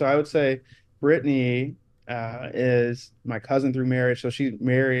 Absolutely. And so I would say Brittany is my cousin through marriage. So she's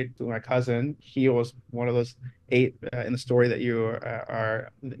married to my cousin. He was one of those 8 in the story that you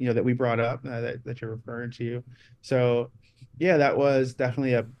that we brought up that you're referring to. So yeah, that was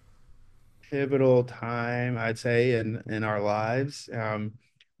definitely a pivotal time, I'd say, in our lives,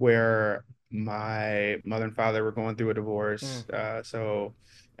 where my mother and father were going through a Mm. divorce.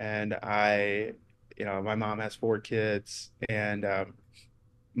 And my mom has 4 kids, and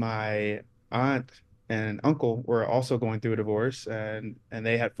my aunt and uncle were also going through a divorce, and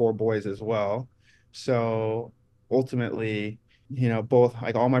they had 4 boys as well. So ultimately, both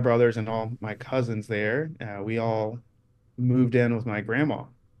like all my brothers and all my cousins there, we all moved in with my grandma,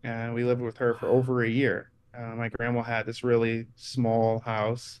 and we lived with her for over a year. My grandma had this really small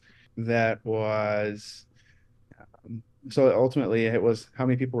house that was so ultimately it was how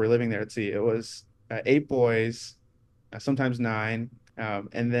many people were living there. Let's see, it was 8 boys, sometimes 9,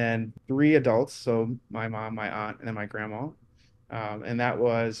 and then 3 adults. So my mom, my aunt, and then my grandma. And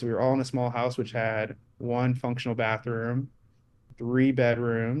we were all in a small house which had one functional bathroom, 3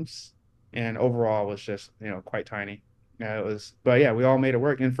 bedrooms, and overall was just, quite tiny. But yeah, we all made it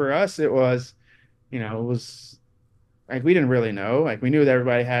work. And for us, it was like we didn't really know. Like we knew that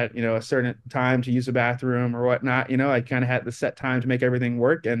everybody had, a certain time to use the bathroom or whatnot. I kind of had the set time to make everything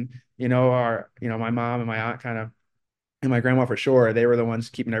work. And, my mom and my aunt kind of, and my grandma for sure, they were the ones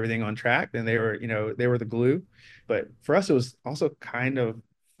keeping everything on track, and they were the glue. But for us, it was also kind of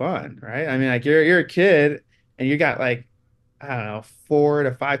fun, right? I mean, like you're a kid and you got like, I don't know, 4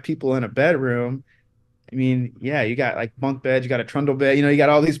 to 5 people in a bedroom, I mean, yeah, you got like bunk beds, you got a trundle bed, you got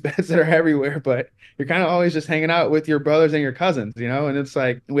all these beds that are everywhere, but you're kind of always just hanging out with your brothers and your cousins, and it's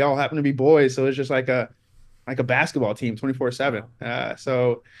like we all happen to be boys, so it's just like a basketball team 24/7.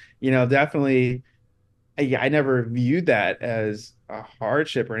 So, definitely I never viewed that as a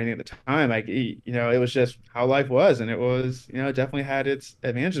hardship or anything at the time. Like, it was just how life was, and it was, it definitely had its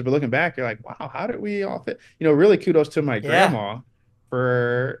advantages. But looking back, you're like, wow, how did we all fit? Really kudos to my Yeah. grandma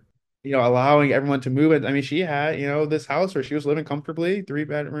for, allowing everyone to move it. I mean, she had, this house where she was living comfortably, 3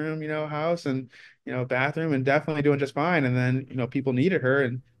 bedroom, house and, bathroom, and definitely doing just fine. And then, people needed her,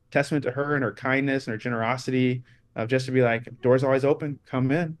 and testament to her and her kindness and her generosity of just to be like, doors always open,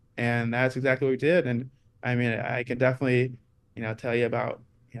 come in. And that's exactly what we did. And I mean, I can definitely, tell you about,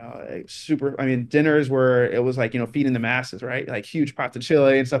 like super, I mean, dinners where it was like, feeding the masses, right? Like huge pots of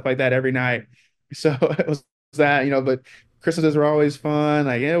chili and stuff like that every night. So it was that, but Christmases were always fun.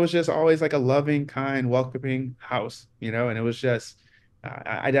 Like it was just always like a loving, kind, welcoming house, and it was just,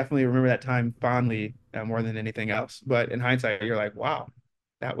 I definitely remember that time fondly more than anything else. But in hindsight, you're like, wow,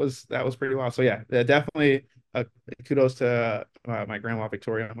 that was pretty wild. So yeah, definitely kudos to my grandma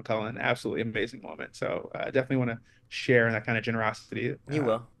Victoria McCullen. Absolutely amazing moment. So definitely want to share in that kind of generosity, You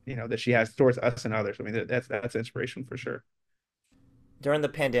will. that she has towards us and others. I mean, that's inspiration for sure. During the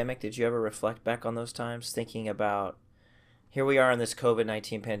pandemic, did you ever reflect back on those times, thinking about here we are in this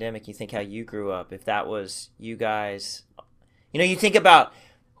COVID-19 pandemic? You think how you grew up, if that was you guys, you think about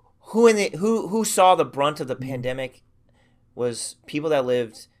who saw the brunt of the pandemic was people that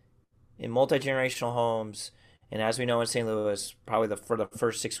lived in multi-generational homes. And as we know in St. Louis, probably for the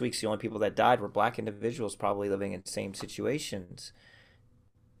first 6 weeks, the only people that died were black individuals, probably living in the same situations.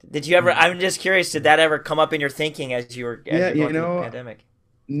 Did you ever? I'm just curious. Did that ever come up in your thinking as you were Yeah, going through the pandemic?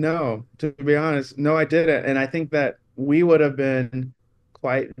 no, to be honest, no, I didn't. And I think that we would have been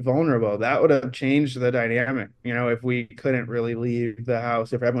quite vulnerable. That would have changed the dynamic, if we couldn't really leave the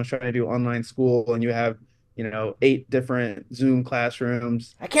house, if everyone's trying to do online school and you have, 8 different Zoom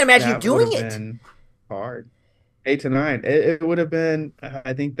classrooms, I can't imagine you that would doing have it. been hard. 8 to 9. It would have been,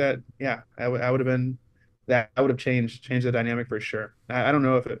 I think that, yeah, I would have been, that would have changed the dynamic for sure. I don't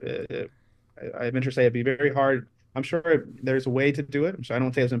know if I venture to say it'd be very hard. I'm sure there's a way to do it. So I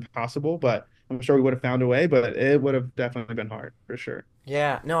don't say it's impossible, but I'm sure we would have found a way, but it would have definitely been hard for sure.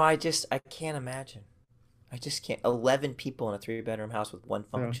 Yeah. No, I can't imagine. I just can't. 11 people in a three-bedroom house with one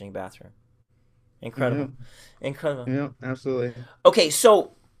So, functioning bathroom. yeah, Incredible. Incredible. yeah, absolutely. Okay,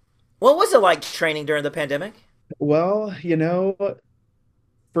 so what was it like training during the pandemic? Well,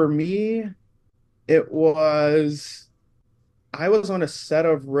 for me, it was, I was on a set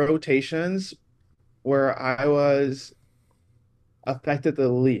of rotations where I was affected the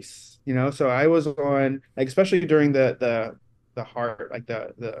least, so I was on, like, especially during the heart, like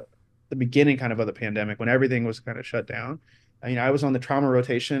the beginning kind of the pandemic when everything was kind of shut down. I mean, I was on the trauma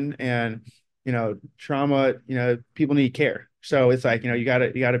rotation, and trauma, people need care, so it's like, you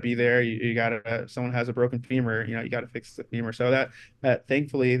gotta be there. You gotta, someone has a broken femur, you gotta fix the femur. So that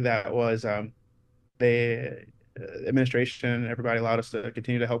thankfully that was, the administration, everybody allowed us to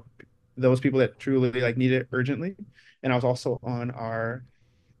continue to help those people that truly like need it urgently. And I was also on our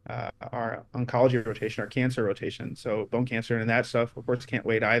oncology rotation, our cancer rotation, so bone cancer and that stuff, of course, can't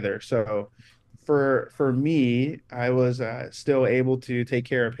wait either. So for me, I was still able to take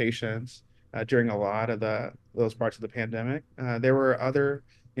care of patients during a lot of those parts of the pandemic. There were other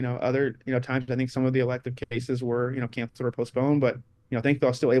times. I think some of the elective cases were canceled or postponed, but thankfully I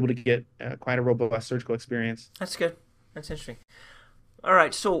was still able to get quite a robust surgical experience. That's good. That's interesting. All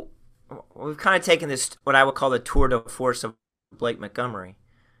right, so we've kind of taken this, what I would call the tour de force of Blake Montgomery.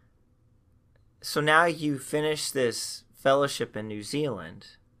 So now you finish this fellowship in New Zealand.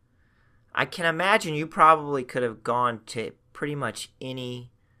 I can imagine you probably could have gone to pretty much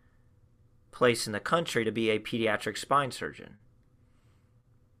any place in the country to be a pediatric spine surgeon.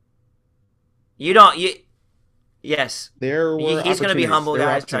 You don't, you, yes. There were He's going to be opportunities. humble, There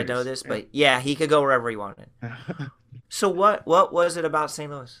were guys. I know opportunities. this, but yeah, he could go wherever he wanted. Yeah. So what was it about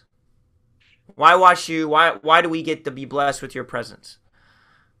St. Louis? Why watch you? Why do we get to be blessed with your presence?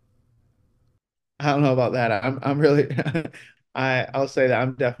 I don't know about that. I'm really I'll say that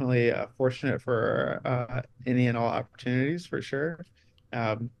I'm definitely fortunate for any and all opportunities for sure.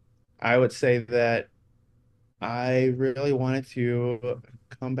 Um, I would say that I really wanted to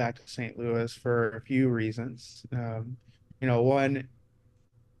come back to St. Louis for a few reasons. One,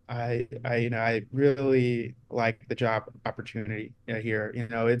 I really like the job opportunity here.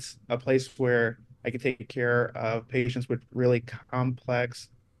 It's a place where I can take care of patients with really complex,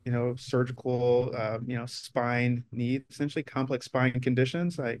 surgical, spine needs, essentially complex spine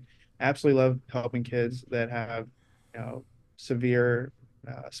conditions. absolutely love helping kids that have, you know, severe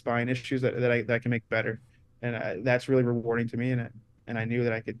spine issues that I can make better, and that's really rewarding to me, and I knew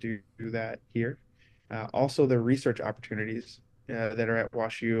that I could do that here. Also, the research opportunities that are at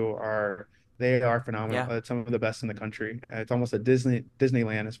WashU they are phenomenal. Yeah. It's some of the best in the country. It's almost a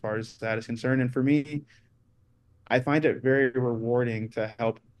Disneyland as far as that is concerned. And for me, I find it very rewarding to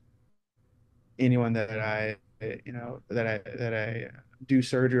help anyone that I do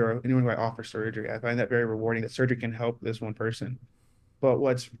surgery, or anyone who I offer surgery. I find that very rewarding that surgery can help this one person. But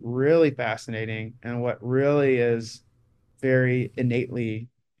what's really fascinating and what really is very innately,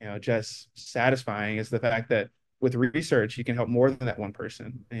 just satisfying is the fact that with research, you can help more than that one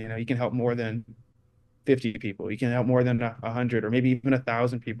person. You can help more than 50 people. You can help more than 100 or maybe even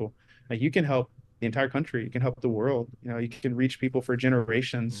 1,000 people. Like you can help the entire country. You can help the world. You can reach people for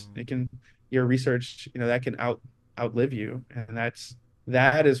generations. Mm. It can Your research, that can outlive you. And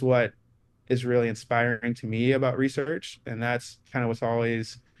that is what is really inspiring to me about research. And that's kind of what's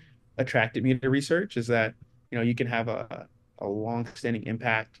always attracted me to research is that, you can have a long-standing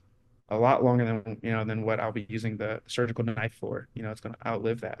impact a lot longer than what I'll be using the surgical knife for. It's going to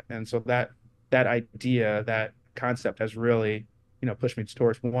outlive that. And so that idea, that concept has really, pushed me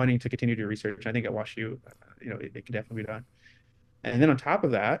towards wanting to continue to do research. I think at WashU, it can definitely be done. And then on top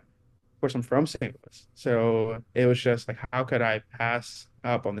of that, of course, I'm from St. Louis. So it was just like, how could I pass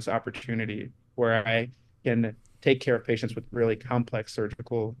up on this opportunity where I can take care of patients with really complex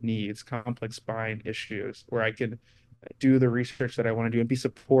surgical needs, complex spine issues, where I can do the research that I want to do and be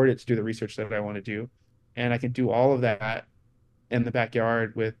supported to do the research that I want to do. And I can do all of that in the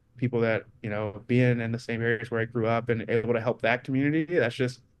backyard with people that, being in the same areas where I grew up and able to help that community. That's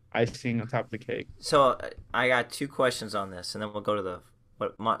just icing on top of the cake. So I got two questions on this, and then we'll go to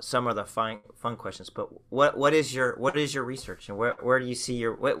some of the fun questions. But what is your research, and where do you see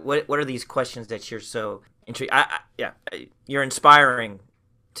what are these questions that you're so intrigued? Yeah, you're inspiring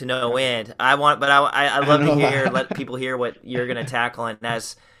to no end. I love to let people hear what you're going to tackle, and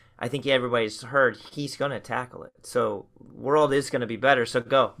as I think everybody's heard, he's going to tackle it. So world is going to be better. So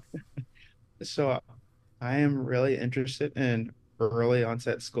go. So I am really interested in early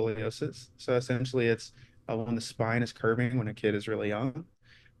onset scoliosis. So essentially, it's when the spine is curving when a kid is really young.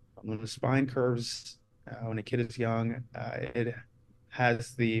 When the spine curves when a kid is young, it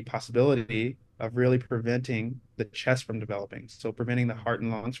has the possibility of really preventing the chest from developing. So preventing the heart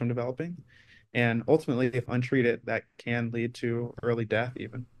and lungs from developing. And ultimately, if untreated, that can lead to early death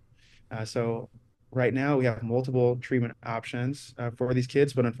even. So right now we have multiple treatment options for these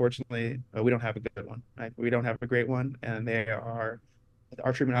kids, but unfortunately we don't have a good one. Right? We don't have a great one, and our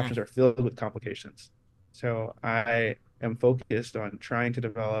treatment Mm. options are filled with complications. So I am focused on trying to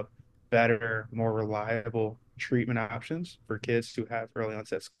develop better, more reliable treatment options for kids who have early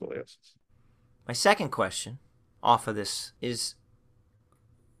onset scoliosis. My second question off of this is,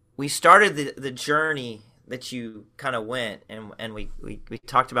 we started the journey that you kind of went, and we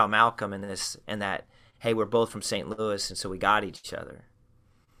talked about Malcolm and this and that. Hey, we're both from St. Louis, and so we got each other.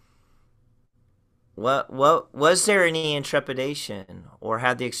 What was there any intrepidation, or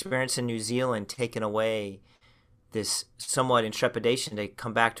had the experience in New Zealand taken away this somewhat intrepidation to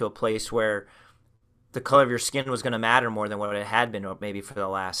come back to a place where the color of your skin was going to matter more than what it had been, or maybe for the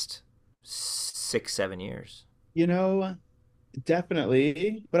last 6-7 years?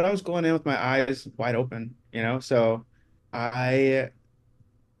 Definitely, but I was going in with my eyes wide open, so I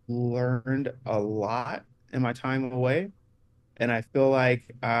learned a lot in my time away. And I feel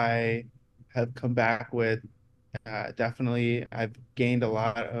like I have come back with definitely, I've gained a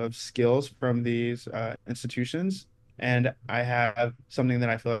lot of skills from these institutions, and I have something that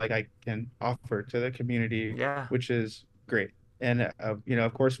I feel like I can offer to the community, Yeah, which is great. And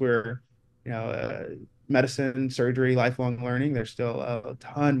of course, we're, medicine, surgery, lifelong learning. There's still a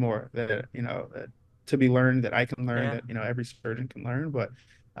ton more that to be learned that I can learn, yeah, that every surgeon can learn. But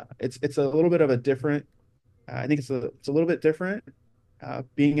it's a little bit of a different. I think it's a little bit different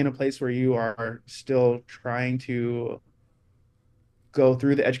being in a place where you are still trying to go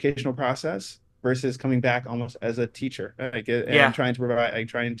through the educational process versus coming back almost as a teacher, like, and yeah. trying to provide, like,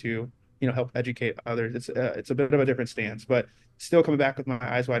 trying to help educate others. It's a bit of a different stance, but still coming back with my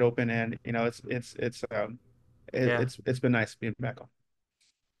eyes wide open, and Yeah. it's been nice being back on.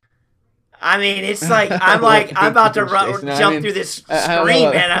 I mean, it's like Well, I'm about to thanks, Jason. I jump mean, through this I don't know screen,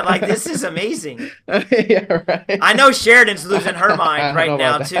 man. I'm about like, this is amazing. yeah, right. I know Sheridan's losing her I mind don't know right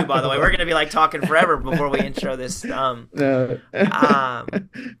now about that. too. I By don't the know way, we're about gonna be like talking forever before we intro this. no. Um,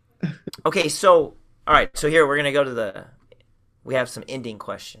 okay, so all right, so here we're gonna go to we have some ending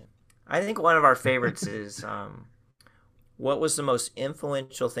question. I think one of our favorites is, What was the most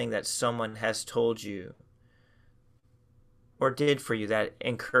influential thing that someone has told you or did for you that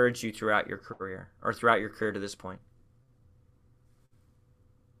encouraged you throughout your career or throughout your career to this point?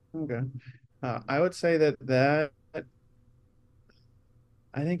 Okay. I would say that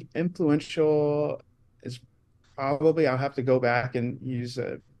I think influential is probably I'll have to go back and use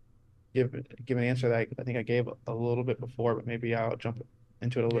give an answer that I think I gave a little bit before, but maybe I'll jump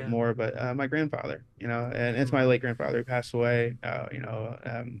into it a little bit Yeah. more. But my grandfather, and it's my Hmm. late grandfather who passed away,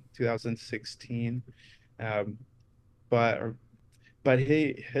 2016. Um, but but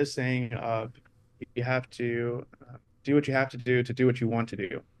his saying of you have to do what you have to do what you want to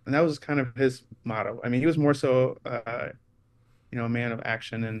do, and that was kind of his motto. I mean, he was more so a man of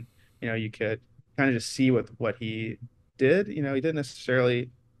action, and you could kind of just see what he did. He didn't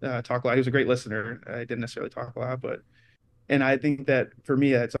necessarily talk a lot. He was a great listener. He didn't necessarily talk a lot, but and I think that for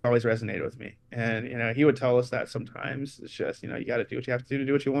me, that's always resonated with me. And he would tell us that sometimes it's just you got to do what you have to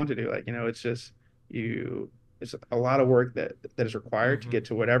do what you want to do. Like it's just you. It's a lot of work that is required to Hmm. get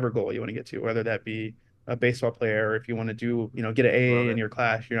to whatever goal you want to get to, whether that be a baseball player or if you want to do get an Love A in it. your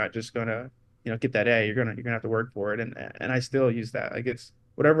class, you're not just gonna get that A. You're gonna have to work for it. And I still use that. Like it's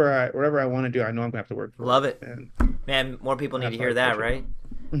whatever I want to do, I know I'm gonna have to work for it, Love it. and Man, more people need to that's how I hear that, approach it. right?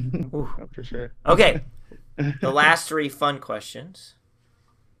 Ooh. For sure. Okay, the last three fun questions.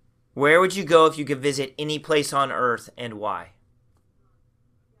 Where would you go if you could visit any place on Earth and why?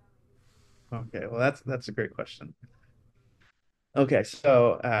 Okay, well that's a great question. Okay,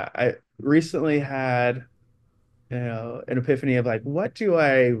 so I recently had an epiphany of like what do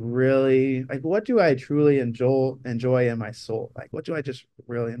I really like what do I truly enjoy in my soul, like what do I just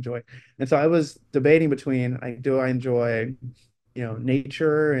really enjoy. And so I was debating between like do I enjoy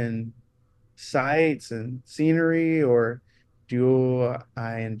nature and sights and scenery, or do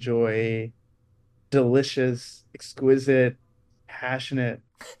I enjoy delicious, exquisite, passionate,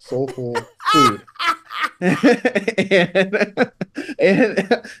 soulful food? and,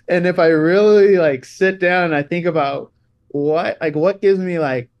 and if I really like sit down and I think about what gives me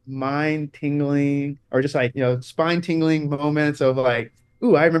like mind tingling or just like spine tingling moments of like,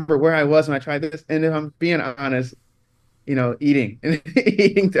 ooh, I remember where I was when I tried this. And if I'm being honest, eating and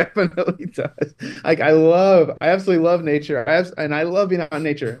eating definitely does. Like I absolutely love nature. And I love being out in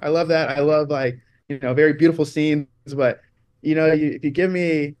nature. I love that. I love like, very beautiful scenes. But if you give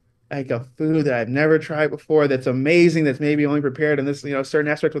me like a food that I've never tried before, that's amazing, that's maybe only prepared in this, certain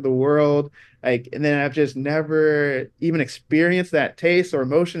aspect of the world, like, and then I've just never even experienced that taste or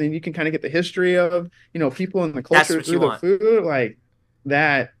emotion, and you can kind of get the history of, people and the That's culture what you through the want. food, like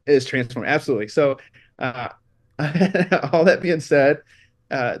that is transformative. Absolutely. So, uh, all that being said,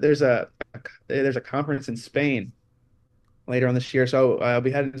 uh, there's a there's a conference in Spain later on this year. So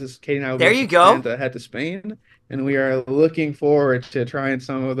we had this Katie and I will be There able you to plan go. to head to Spain, and we are looking forward to trying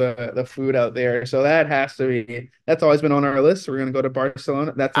some of the food out there. So that's always been on our list. We're gonna go to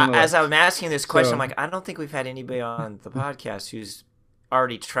Barcelona. That's on the As I'm list. asking this question, I'm So like, I don't think we've had anybody on the podcast who's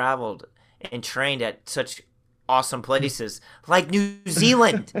already traveled and trained at such awesome places like New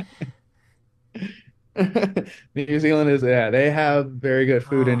Zealand. New Zealand is, yeah, they have very good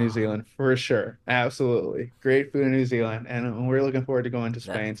food in New Oh, Zealand for sure. Absolutely. Great food in New Zealand. And we're looking forward to going to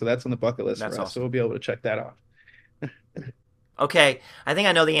that Spain. So that's on the bucket list for that's us. So awesome. we'll be able to check that off. Okay, I think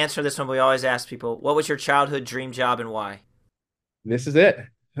I know the answer to this one. But we always ask people, what was your childhood dream job and why? This is it.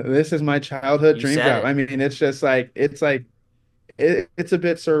 This is my childhood You dream said job. it. I mean, it's a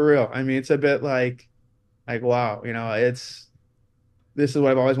bit surreal. I mean, it's a bit like wow, this is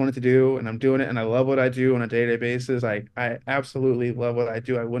what I've always wanted to do, and I'm doing it, and I love what I do on a day-to-day basis. I absolutely love what I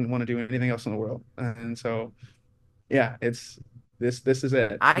do. I wouldn't want to do anything else in the world. And so yeah, it's this is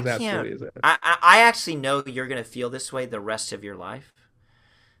it. I This can't. absolutely is it. I actually know you're gonna feel this way the rest of your life.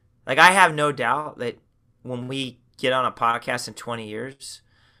 Like I have no doubt that when we get on a podcast in 20 years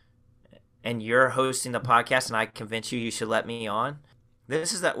and you're hosting the podcast and I convince you should let me on,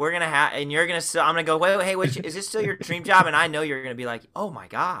 this is that we're gonna have, and you're gonna. I'm gonna go. Wait, hey, is this still your dream job? And I know you're gonna be like, oh my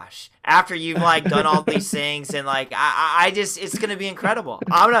gosh, after you've like done all these things, and like I just, it's gonna be incredible.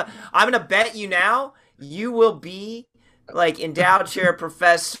 I'm gonna bet you now, you will be like endowed chair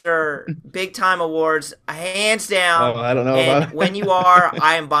professor, big time awards, hands Oh, down. I don't know And about when you are,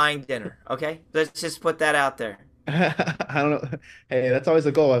 I am buying dinner. Okay, let's just put that out there. I don't know. Hey, that's always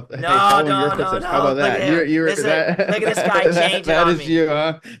the goal. Hey, No, following your no, no, footsteps. How no. about Look at that? him. You're Look at this guy that changing that on is me. you,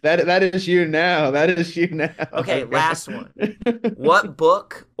 huh? That is you now. That is you now. Okay, Okay. last one. What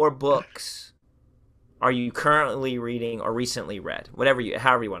book or books are you currently reading or recently read?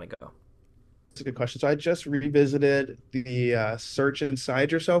 However you want to go. That's a good question. So I just revisited the Search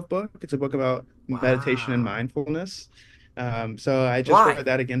Inside Yourself book. It's a book about meditation and Wow. mindfulness. So I just Why? read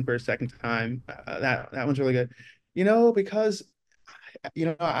that again for a second time. That one's really good. Because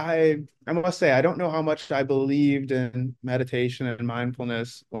I must say I don't know how much I believed in meditation and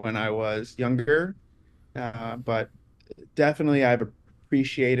mindfulness when I was younger, but definitely I've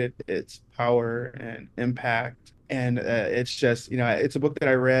appreciated its power and impact. And it's just, it's a book that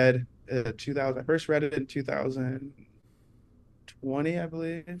I read 2000. I first read it in 2020, I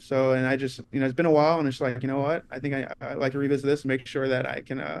believe. So, and I just, it's been a while, and it's like, you know what? I think I like to revisit this and make sure that I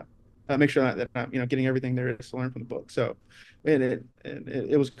can make sure that I'm, getting everything there is to learn from the book. So, it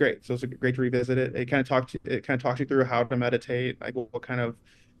was great. So it's great to revisit it. It kind of talks you through how to meditate, like what kind of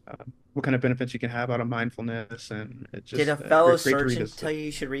benefits you can have out of mindfulness, and it's Did a just fellow great to surgeon revisit tell it.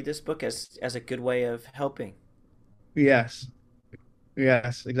 you should read this book as a good way of helping? Yes,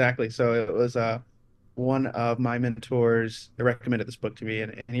 yes, exactly. So it was one of my mentors that recommended this book to me,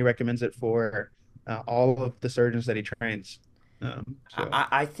 and he recommends it for all of the surgeons that he trains. So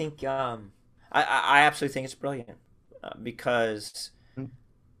I think I absolutely think it's brilliant because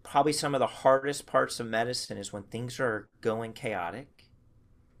probably some of the hardest parts of medicine is when things are going chaotic.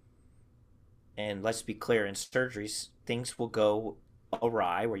 And let's be clear, in surgeries, things will go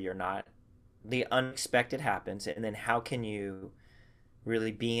awry where you're not, the unexpected happens. And then how can you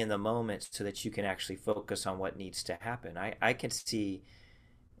really be in the moment so that you can actually focus on what needs to happen? I can see,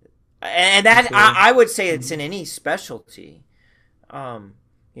 and that absolutely. I would say it's Mhm. in any specialty. Um,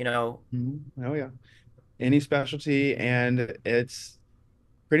 you know, Oh yeah, any specialty, and it's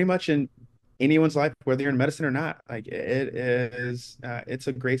pretty much in anyone's life, whether you're in medicine or not. Like it is, it's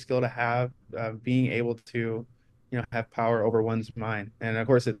a great skill to have, being able to, have power over one's mind. And of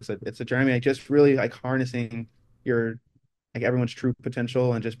course, it's a journey. Like just really like harnessing your like everyone's true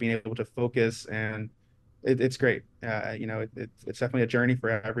potential and just being able to focus, and it's great. It's definitely a journey for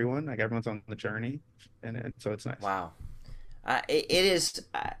everyone. Like everyone's on the journey, and so it's nice. wow. It is,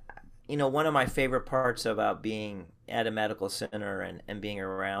 one of my favorite parts about being at a medical center and being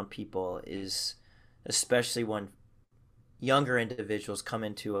around people is especially when younger individuals come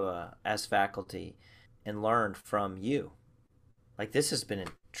into as faculty and learn from you. Like this has been a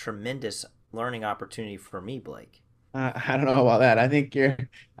tremendous learning opportunity for me, Blake. I don't know about that. I'm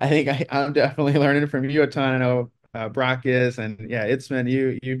definitely learning from you a ton. I know Brock is, and yeah,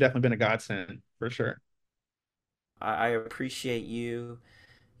 you've definitely been a godsend for sure. I appreciate you,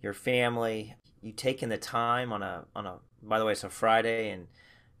 your family, you taking the time on a. By the way, it's a Friday, and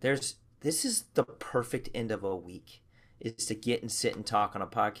this is the perfect end of a week, is to get and sit and talk on a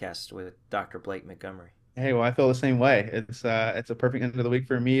podcast with Dr. Blake Montgomery. Hey, well, I feel the same way. It's a perfect end of the week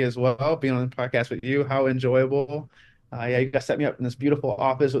for me as well. Being on the podcast with you, how enjoyable. Yeah, you guys set me up in this beautiful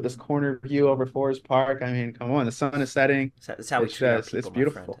office with this corner view over Forest Park. I mean, come on, the sun is setting. That's how we It's treat our just, it's people,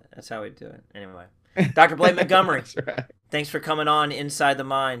 my friend. beautiful. That's how we do it. Anyway, Dr. Blake Montgomery, That's right. thanks for coming on Inside the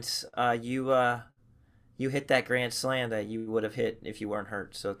Minds. You hit that grand slam that you would have hit if you weren't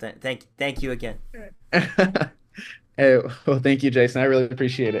hurt. So thank you again. Hey, well, thank you, Jason. I really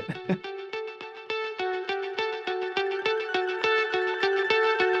appreciate it.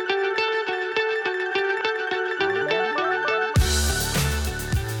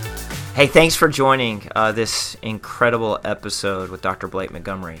 Hey, thanks for joining this incredible episode with Dr. Blake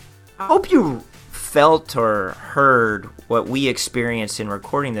Montgomery. I hope you felt or heard what we experienced in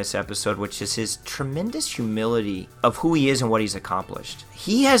recording this episode, which is his tremendous humility of who he is and what he's accomplished.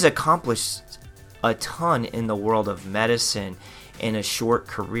 He has accomplished a ton in the world of medicine in a short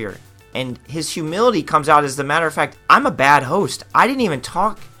career. And his humility comes out as a matter of fact, I'm a bad host. I didn't even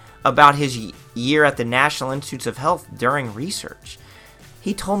talk about his year at the National Institutes of Health during research.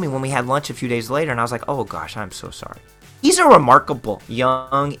 He told me when we had lunch a few days later, and I was like, oh gosh, I'm so sorry. He's a remarkable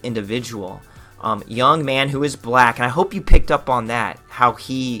young individual, young man who is black, and I hope you picked up on that, how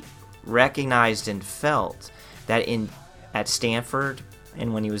he recognized and felt that at Stanford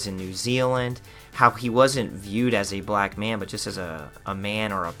and when he was in New Zealand, how he wasn't viewed as a black man, but just as a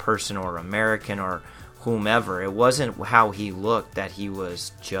man or a person or American or whomever. It wasn't how he looked that he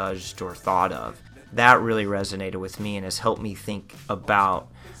was judged or thought of. That really resonated with me and has helped me think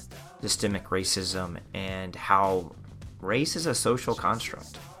about systemic racism and how race is a social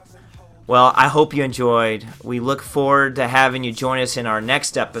construct. Well, I hope you enjoyed. We look forward to having you join us in our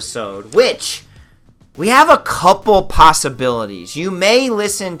next episode, which we have a couple possibilities. You may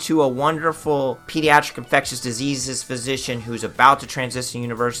listen to a wonderful pediatric infectious diseases physician who's about to transition to the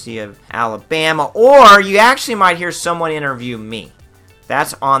University of Alabama, or you actually might hear someone interview me.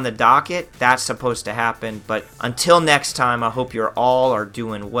 That's on the docket. That's supposed to happen. But until next time, I hope you're all are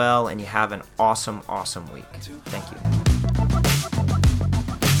doing well and you have an awesome, awesome week. Thank you.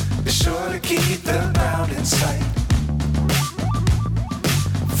 Be sure to keep the ground in sight.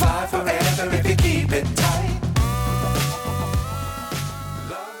 fly forever if you keep it tight.